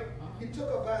 All right? He took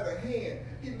her by the hand.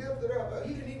 He lifted her up.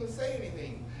 He didn't even say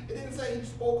anything. It didn't say he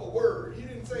spoke a word. He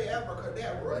didn't say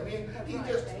abracadabra. Amen. He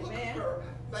just took her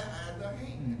by the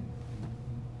hand.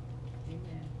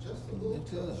 Amen. Just a little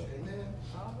touch. Amen.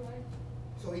 All right.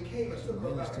 So he came and took her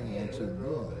by the hand and Ministering lifted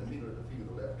her up, unto and immediately the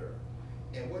fever left her.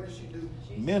 And what did she do?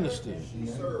 Minister. She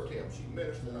served him. She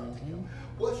ministered unto him.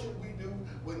 What should we do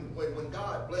when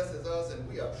God blesses us and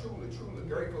we are truly, truly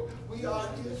grateful? We are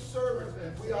his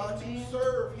servants. We are to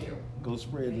serve him. Go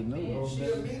spread the news. She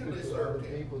immediately served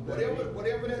him.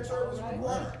 Whatever that service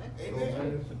required.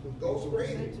 Amen. Go spread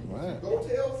it. Right. Go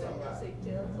tell somebody.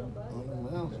 Tell somebody. On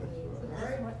the mountain. All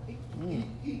right?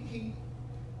 He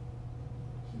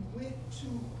went to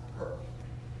her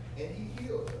and he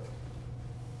healed her.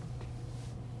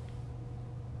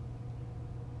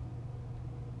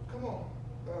 Come on.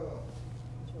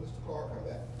 Mr. Clark, come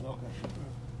back. Okay.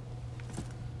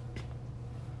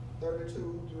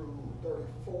 32 through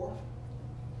 34.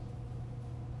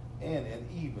 And at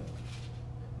even,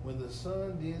 when the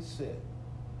sun did set,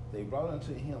 they brought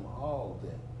unto him all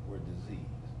that were diseased,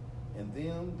 and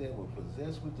them that were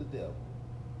possessed with the devil.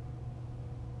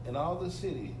 And all the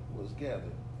city was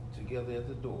gathered together at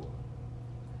the door.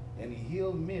 And he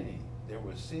healed many that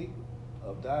were sick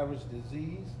of divers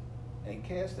disease, and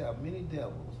cast out many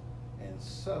devils, and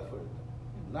suffered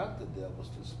not the devils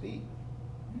to speak,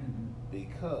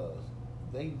 because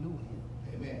they knew him.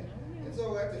 Amen. And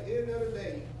so at the end of the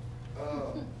day,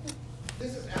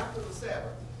 this is after the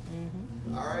Sabbath.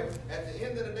 All right. At the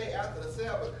end of the day, after the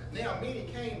Sabbath, now many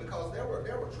came because there were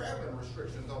traveling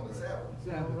restrictions on the Sabbath.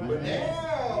 But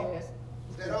now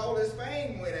that all this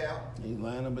fame went out, He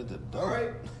lined up at the door. all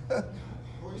right.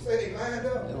 Well, you say they lined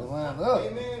up. They were lined up.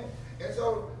 Amen. And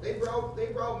so they brought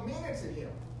many to him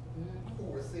who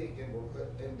were sick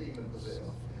and demon possessed.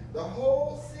 The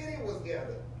whole city was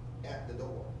gathered at the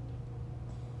door,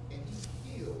 and he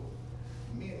healed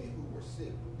many who were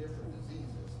sick with different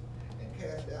diseases and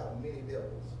cast out many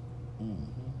devils. And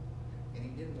he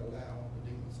didn't allow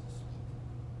the demons to speak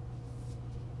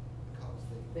because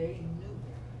They knew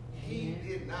him. he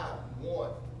did not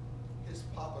want his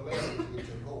popularity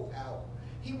to go out.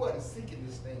 He wasn't seeking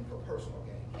this thing for personal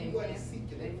gain. He wasn't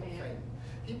seeking it for fame.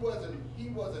 He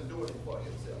wasn't doing it for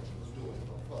himself. He was doing it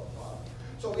for the Father.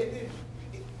 So he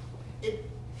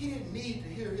didn't need to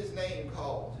hear his name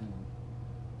called.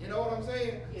 You know what I'm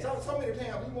saying? Yes. So many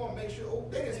times we want to make sure,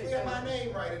 they didn't spell my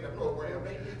name right in the program.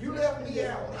 You left me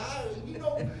out.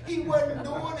 He wasn't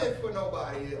doing it for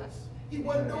nobody else. He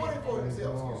wasn't doing it for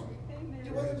himself, excuse me. He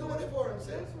wasn't doing it for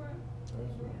himself.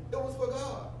 It was for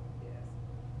God.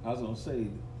 I was going to say,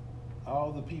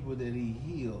 all the people that he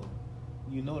healed,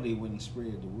 you know they wouldn't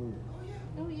spread the word. Oh, yeah.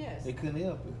 Oh, yes. They couldn't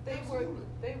help it.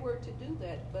 They were to do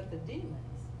that, but the demons,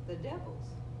 the devils,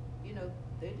 they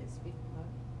didn't speak much.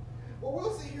 Well,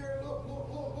 we'll see here a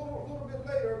little bit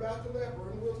later about the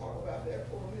leper, and we'll talk about that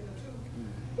for a minute too.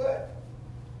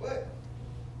 But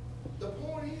the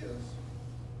point is,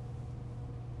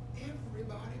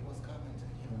 everybody was coming to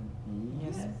him.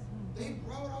 Yes. They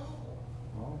brought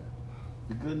all.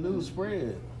 The good news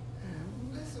spread.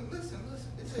 Listen.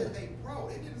 It said they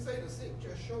brought. It didn't say the sick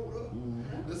just showed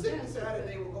up. The sick decided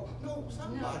they would go. No,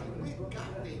 somebody went and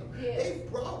got them. Yes. They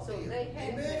brought So them. they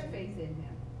had Amen. that faith in him.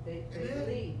 They Amen.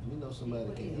 believed. You know somebody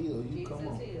People can healed. heal you. Come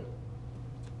Jesus on. healed.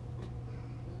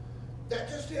 That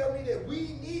just tell me that we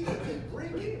need to be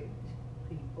bringing.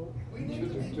 People. We need to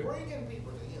be bringing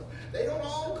people to him. They don't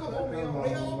all come on their own.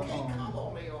 They all can't come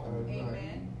on their own.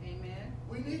 Amen. Amen.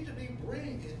 We need to be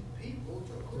bringing people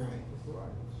to Christ.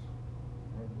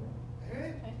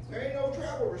 There ain't no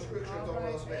travel restrictions on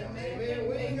us now. Amen. Amen.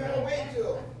 We ain't gotta wait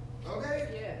till. Okay?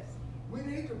 Yes. We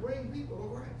need to bring people to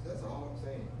Christ. That's all I'm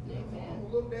saying. Amen. I'm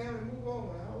gonna look down and move on.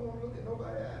 I don't want to look at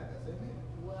nobody's eyes. Amen.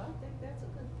 Well, I think that's a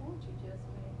good point you just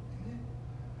made. Amen.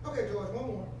 Okay, George, one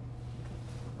more.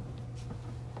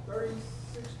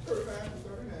 36, 35 to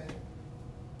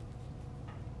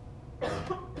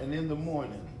 39. And in the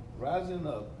morning, rising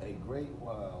up a great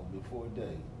while before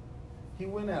day, he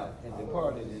went out and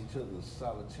departed into the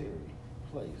solitary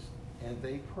place, and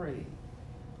they prayed.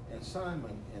 And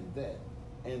Simon and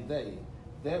they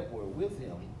that were with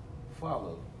him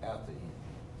followed after him.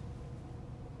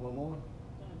 One more?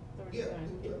 Yeah,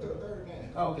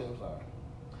 39. Oh, okay, I'm sorry.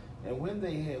 And when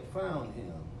they had found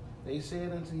him, they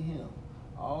said unto him,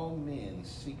 all men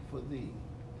seek for thee.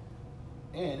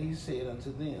 And he said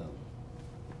unto them,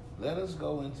 let us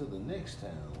go into the next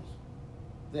towns,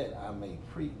 that I may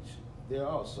preach there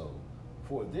also.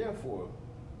 For therefore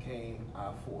came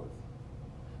I forth.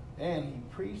 And he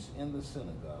preached in the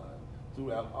synagogue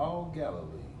throughout all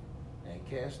Galilee, and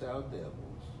cast out devils.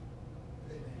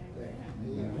 Amen.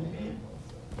 Amen.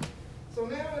 So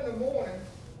now in the morning,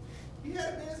 he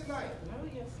had a busy night. Oh,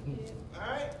 yes, he did. All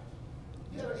right?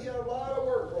 He had a lot of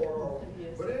work going on.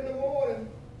 Yes. But in the morning,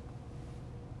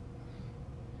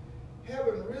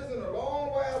 having risen a long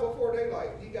while before daylight,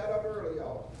 he got up early,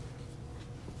 y'all.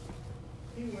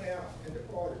 He went out and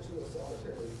departed to a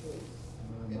solitary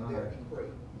place. And there he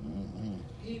prayed. Mm-hmm.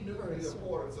 He knew the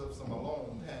importance of some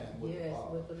alone time with the Yes,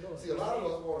 Father. with the Lord. See, a lot of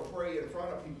us want to pray in front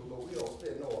of people, but we don't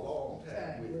spend no alone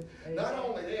time with Amen. Not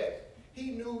only that,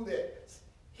 he knew that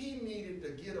he needed to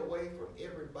get away from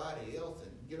everybody else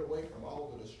and get away from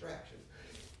all the distractions.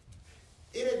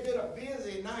 It had been a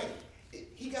busy night.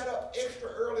 He got up extra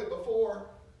early before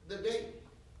the day.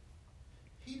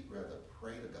 He'd rather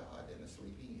pray to God than to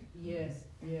sleep in. Yes,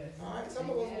 yes. All right, some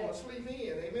of us want to sleep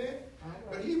in, amen? All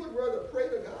right. But he would rather pray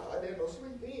to God than to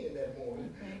sleep in that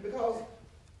morning because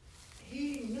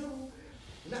he knew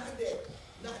not that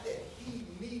he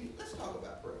needed, let's talk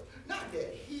about prayer. Not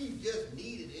that he just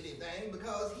needed anything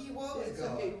because he was Yes,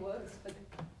 God. he was.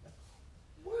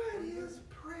 What is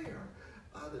prayer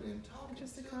other than talking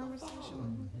Just a to conversation.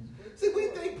 the Father? See, we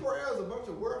think prayer is a bunch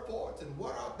of wherefores and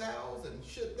what art thous and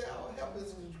should thou help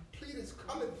us, plead us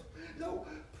coming. No,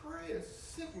 prayer is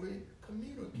simply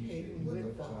communicating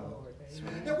with the Father.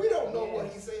 Amen. Now, we don't know what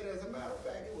he said. As a matter of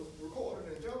fact, it was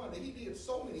recorded in John that he did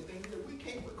so many things that we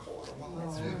can't record them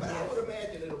all. But I would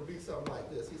imagine it'll be something like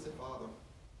this. He said, Father,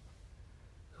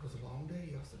 it was a long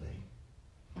day yesterday.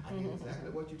 I did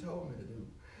exactly what you told me to do.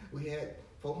 We had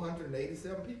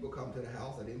 487 people come to the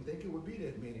house. I didn't think it would be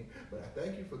that many, but I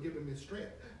thank you for giving me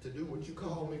strength to do what you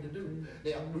called me to do.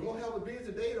 Now, we're going to have a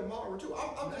busy day tomorrow, too.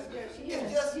 I'm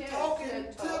just talking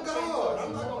to God.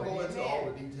 I'm not going to go into all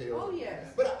the details. Oh,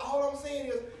 yes. But all I'm saying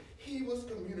is, he was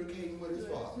communicating with his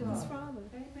Father. His Father.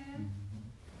 Amen.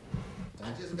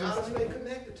 I just got to stay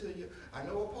connected to you. I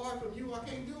know apart from you, I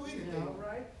can't do anything. All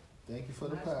right. Thank you for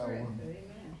the My power. strength. Amen.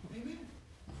 Amen.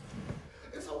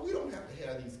 And so we don't have to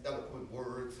have these eloquent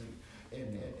words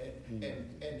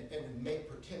and make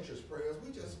pretentious prayers.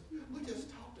 We just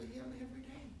talk to him every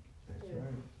day. That's Yeah.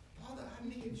 right. Father, I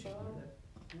need you. Father.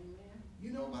 Amen.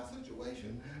 You know my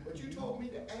situation, but you told me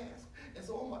to ask. And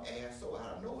so I'm going to ask so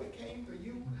I know it came through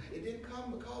you. It didn't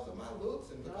come because of my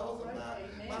looks and because of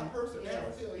my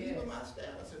personality or even my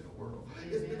status in the world.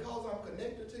 It's because I'm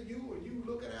connected to you and you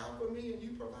looking out for me and you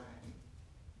provide me.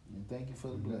 And thank you for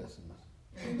the blessings.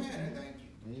 Amen, and thank you.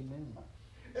 Amen.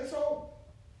 And so,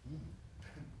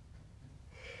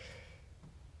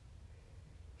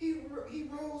 he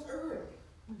rose early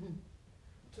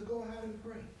to go out and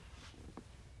pray.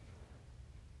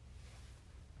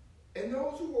 And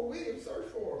those who were with him searched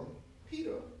for him.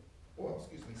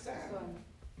 Simon.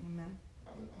 Amen.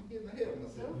 I'm getting ahead of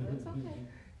myself. No, that's okay.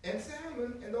 And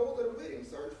Simon and those that are with him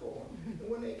searched for him. And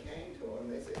when they came to him,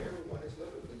 they said, everyone is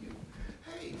looking for you.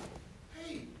 Hey,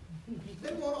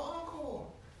 they want an encore.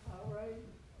 All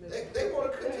right. They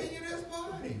want to continue this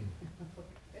party.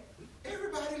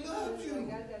 Everybody loves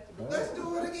you. Let's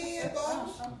do it again,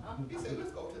 boss. He said,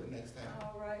 let's go to the next town.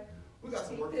 All right. We got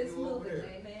some Keep work to this do over moving, there.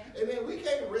 amen. Amen. We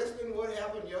can't rest in what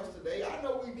happened yesterday. I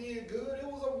know we did good. It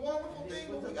was a wonderful It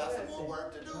thing, was but we a got some blessing. more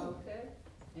work to do. Okay.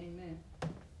 Amen.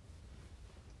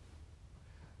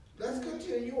 Let's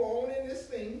continue on in this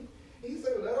thing. He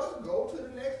said, let us go to the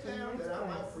next town that I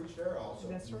might preach there also.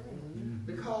 That's right.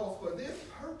 Because for this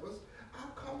purpose,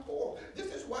 I've come forth. This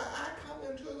is why I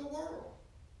come into the world.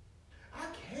 I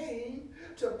came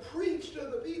to preach to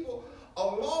the people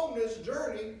along this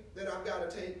journey that I've got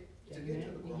to take to get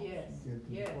to the cross. Yes.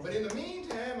 Yes. But in the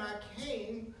meantime, I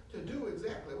came to do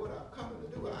exactly what I've come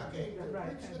to do. I came to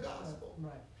preach the gospel.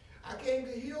 Right. I came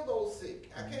to heal those sick.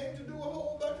 I came to do a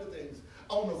whole bunch of things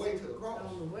on the way to the cross.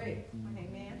 On the way.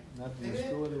 Amen. Not to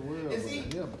destroy the world, And but see,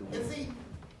 to help the world. and see,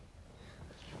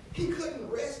 He couldn't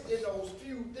rest in those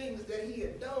few things that he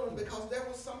had done because there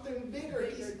was something bigger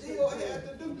he still had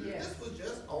to do. Yes. This was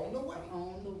just on the way.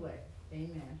 On the way.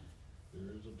 Amen.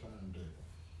 There is a timetable.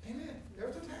 Amen.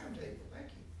 There's a timetable. Thank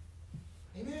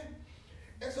you. Amen.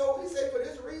 And so he said, for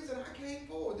this reason I came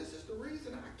forward. This is the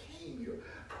reason I came here.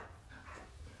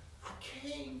 I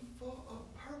came for a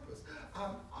purpose.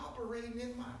 I'm operating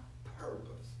in my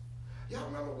purpose. Y'all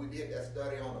remember we did that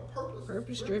study on the purpose.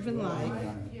 Purpose-driven life.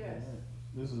 Yes.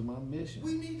 This is my mission.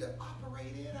 We need to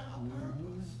operate in our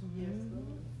purpose. Yes,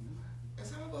 Lord. And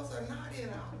some of us are not in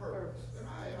our purpose. And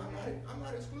I'm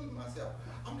not excluding myself.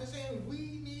 I'm just saying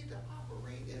we need to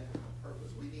operate in our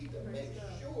purpose. We need to make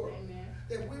sure Amen.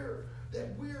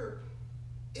 that we're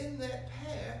in that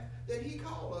path that he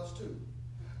called us to.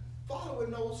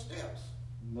 Following those steps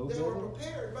that were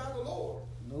prepared by the Lord.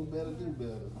 No better, do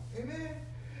better. Amen.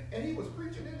 And he was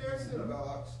preaching in their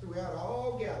synagogues throughout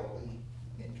all Galilee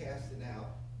and casting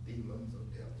out demons of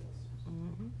devils.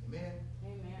 Amen.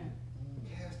 Amen.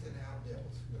 Casting out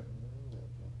devils.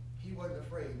 He wasn't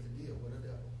afraid to deal with a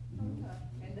devil.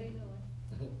 And they knew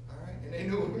it. All right? And they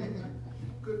knew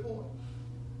it. Good point.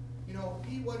 You know,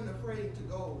 he wasn't afraid to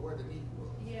go where the need was.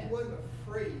 Yes. He wasn't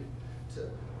afraid to.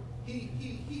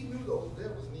 He knew those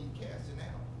devils need casting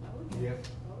out. Oh, yes. Yes.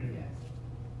 Oh, yes.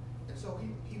 And so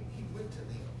he went to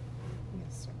them.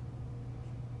 Yes, sir.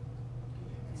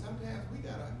 And sometimes we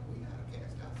gotta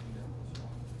cast out some devils,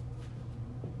 y'all.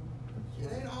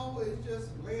 It ain't always just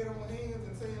laying on hands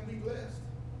and saying be blessed.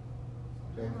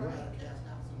 Sometimes we gotta cast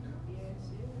out some devils. Yes,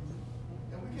 yes.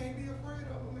 And we can't be afraid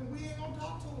of them, and we ain't gonna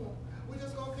talk to them. We're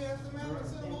just gonna cast them out and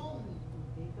send them home.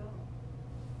 There you go.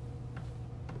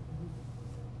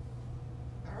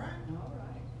 All right? All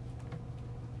right.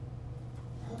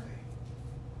 Okay.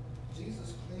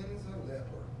 Jesus cleansed a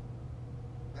leper.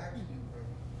 Back to you,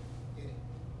 brother.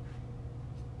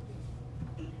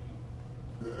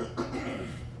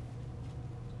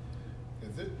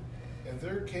 And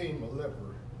there came a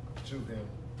leper to him,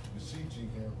 beseeching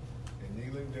him, and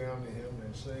kneeling down to him,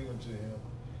 and saying unto him,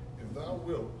 If thou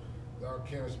wilt, thou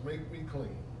canst make me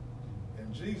clean.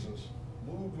 And Jesus,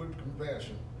 moved with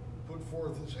compassion, put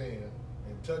forth his hand,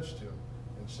 and touched him,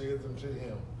 and saith unto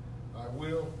him, I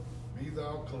will, be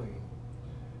thou clean.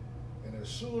 And as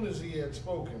soon as he had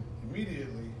spoken,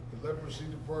 immediately the leprosy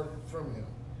departed from him,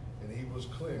 and he was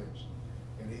cleansed.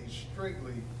 And he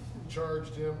straightly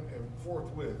charged him, and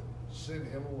forthwith sent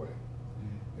him away,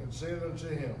 and said unto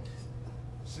him,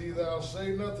 See thou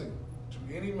say nothing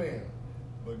to any man,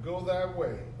 but go thy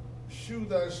way, shew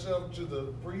thyself to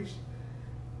the priest,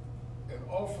 and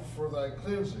offer for thy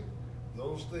cleansing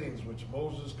those things which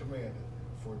Moses commanded,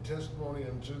 for testimony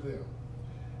unto them.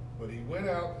 But he went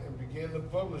out and began to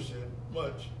publish it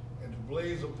much, and to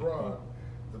blaze abroad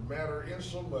the matter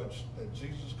insomuch that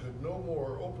Jesus could no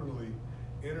more openly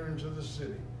enter into the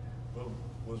city, but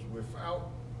was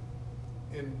without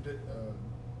in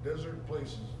desert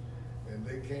places, and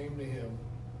they came to him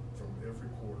from every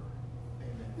quarter.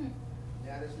 Amen.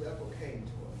 Now this leper came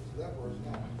to him. This leper is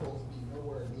not supposed to be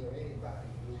nowhere near anybody.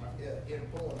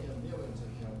 Informing him, kneeling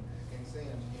to him, and saying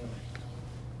to him,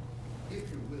 if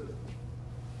you're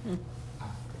willing,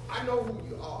 I know who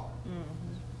you are.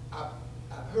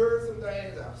 I've heard some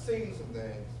things, I've seen some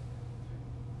things.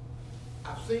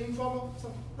 I've seen from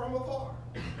afar.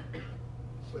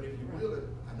 But if you're willing,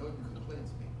 I know you can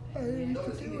cleanse me.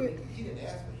 Notice he didn't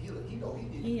ask for healing. He know he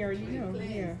didn't. He already know.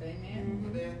 Cleansed. Yeah. Amen.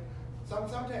 Amen.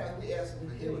 Sometimes we ask for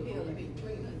healing, but we need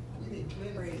cleaning. We need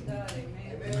cleansing. Praise God.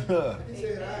 Amen. Amen. He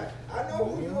said, I know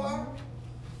who you are.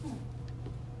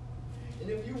 And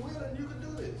if you're willing, you can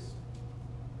do this.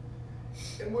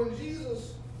 And when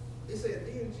Jesus, it said,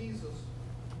 then Jesus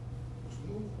was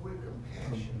moved with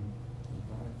compassion.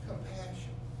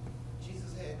 Compassion.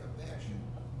 Jesus had compassion.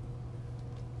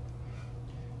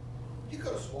 He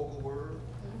could have spoke a word.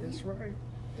 That's right.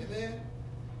 Amen.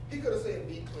 He could have said,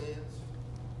 be cleansed.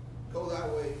 Go thy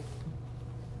way.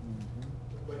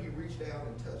 But he reached out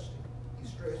and touched him. He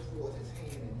stretched forth his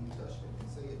hand and he touched him and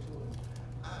said to him,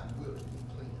 I'm willing to be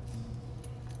cleansed.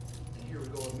 And here we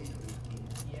go immediately.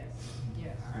 Yes.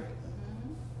 Yes. All right.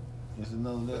 There's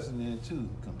another lesson there too,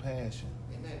 compassion.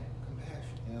 Amen.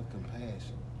 Compassion. Have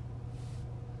compassion.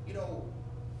 You know,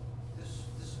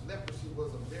 this leprosy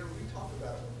was we talked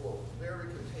about it before, it was very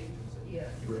contagious. Yes.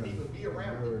 You couldn't even be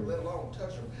around people, let alone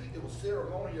touch them. It was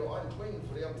ceremonial unclean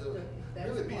for them to That's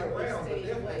really be why he around, but stayed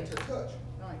them away. to touch.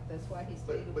 Right. That's why he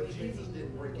stayed away. But Jesus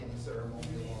didn't break any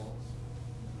ceremonial laws.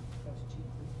 Because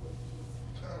Jesus was Jesus.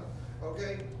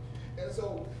 Okay? And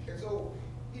so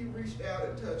he reached out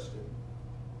and touched him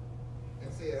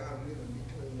and said, I'm willing to be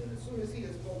clean. And as soon as he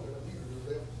had spoken, immediately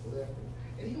left him.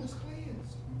 And he was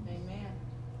cleansed.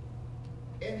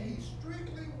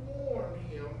 strictly warned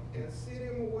him and sent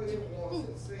him away at once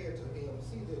and said to him,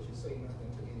 see that you say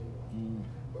nothing to anyone.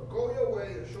 But go your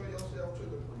way and show yourself to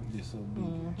the priest.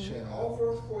 Disobedience. And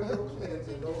offer for your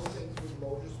cleansing those things which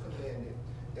Moses commanded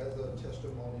as a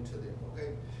testimony to them. Okay?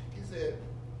 He said,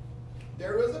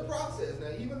 there is a process.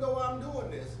 Now, even though I'm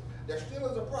doing this, there still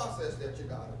is a process that you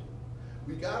got to do.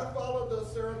 We got to follow the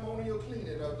ceremonial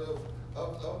cleaning of the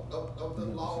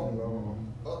law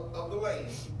of the land.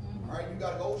 All right, you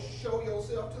got to go show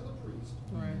yourself to the priest.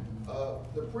 Right.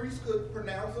 The priest could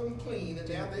pronounce them clean, and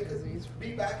now they could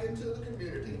be back into the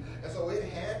community. And so it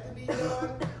had to be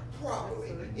done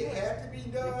properly. It had to be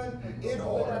done in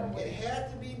order. It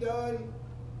had to be done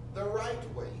the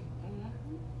right way.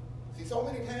 See, so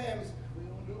many times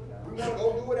we want to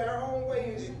go do it our own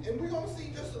way, and we're going to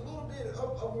see just a little bit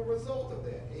of a result of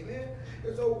that. Amen?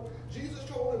 And so Jesus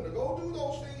told him to go do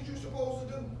those things you're supposed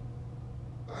to do.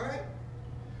 All right?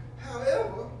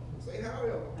 However, say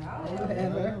however,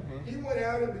 he went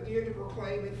out and began to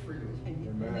proclaim it freely.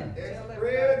 Amen. And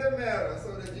spread the matter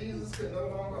so that Jesus could no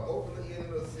longer openly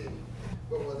enter the city,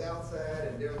 but was outside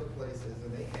in desert places,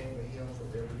 and they came to him from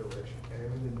every direction.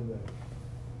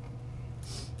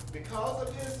 Because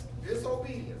of his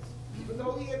disobedience, even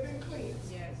though he had been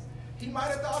cleansed, Yes. he might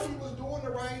have thought he was doing the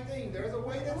right thing. There's a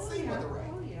way that seemed the right.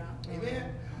 Oh, yeah.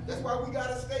 Amen? That's why we got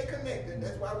to stay connected.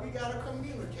 That's why we got to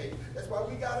communicate. That's why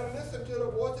we got to listen to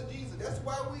the voice of Jesus. That's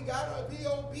why we got to be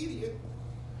obedient.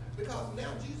 Because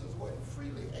now Jesus wasn't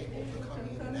freely able to come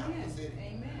in and out of the city.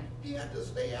 Amen. He had to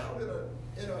stay out in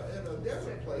a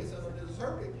desert place, in a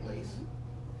deserted place,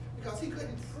 because he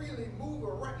couldn't freely move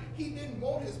around. He didn't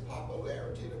want his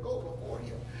popularity to go before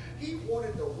him. He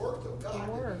wanted the work of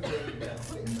God to be made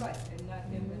manifest. Right, and not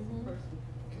him as a person.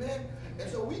 Amen? And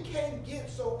so we can't get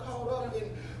so caught up in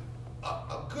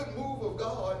a good move of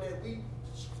God that we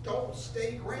don't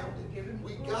stay grounded.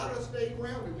 We got to stay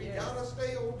grounded. We got to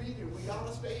stay obedient. We got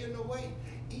to stay in the way.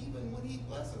 Even when he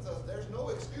blesses us, there's no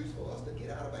excuse for us to get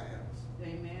out of bounds.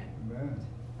 Amen. Amen.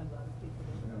 A lot of people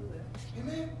don't know that.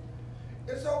 Amen?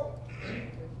 And so,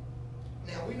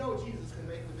 now we know Jesus can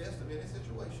make the best of any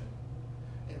situation.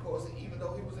 And of course, even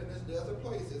though he was in this desert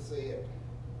place, it said,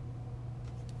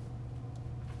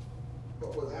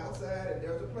 but was outside in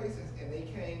desert places, and they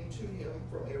came to him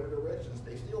from every direction.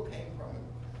 They still came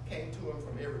to him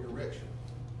from every direction.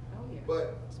 Oh, yeah.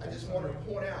 But I just want to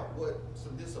point out what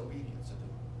some disobedience to do.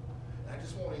 And I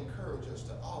just want to encourage us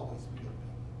to always be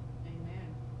obedient. Amen.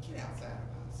 Get outside of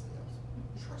ourselves.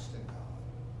 Trust in God.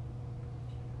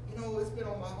 You know, it's been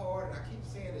on my heart, and I keep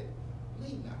saying it,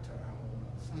 lean not to our own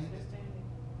understanding. Understanding.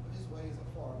 But his ways are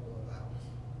far above ours.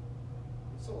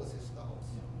 So is his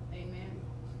thoughts. Amen.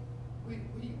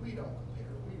 We don't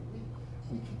compare.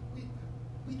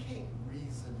 We can't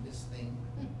reason this thing.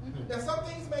 Now some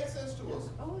things make sense to us.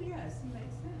 Oh, yes, it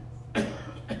makes sense.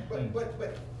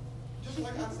 But just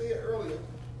like I said earlier,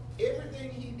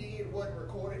 everything he did wasn't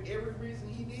recorded. Every reason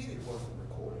he did it wasn't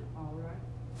recorded. All right.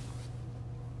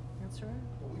 That's right.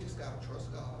 But we just gotta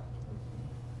trust God.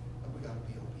 And we gotta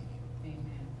be obedient.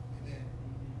 Amen. Amen. Amen.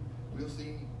 We'll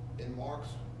see in Mark's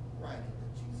writing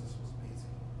that Jesus was busy.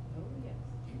 Oh, yes.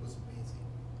 He was busy.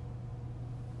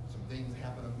 Some things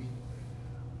happened immediately.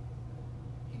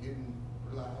 He didn't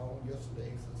rely on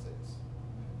yesterday's success.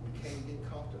 We can't get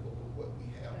comfortable with what we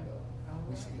have done.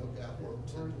 We still got work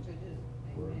to do.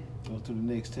 Amen. Go to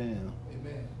the next town.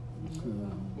 Amen.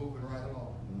 Moving right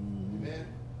along. Amen.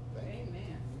 Thank you.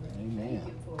 Amen. Amen. Thank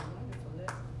you for a wonderful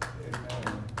lesson.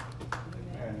 Amen.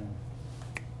 Amen.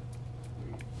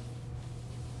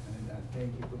 And I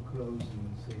thank you for closing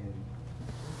and saying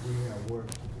we have work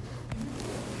to do.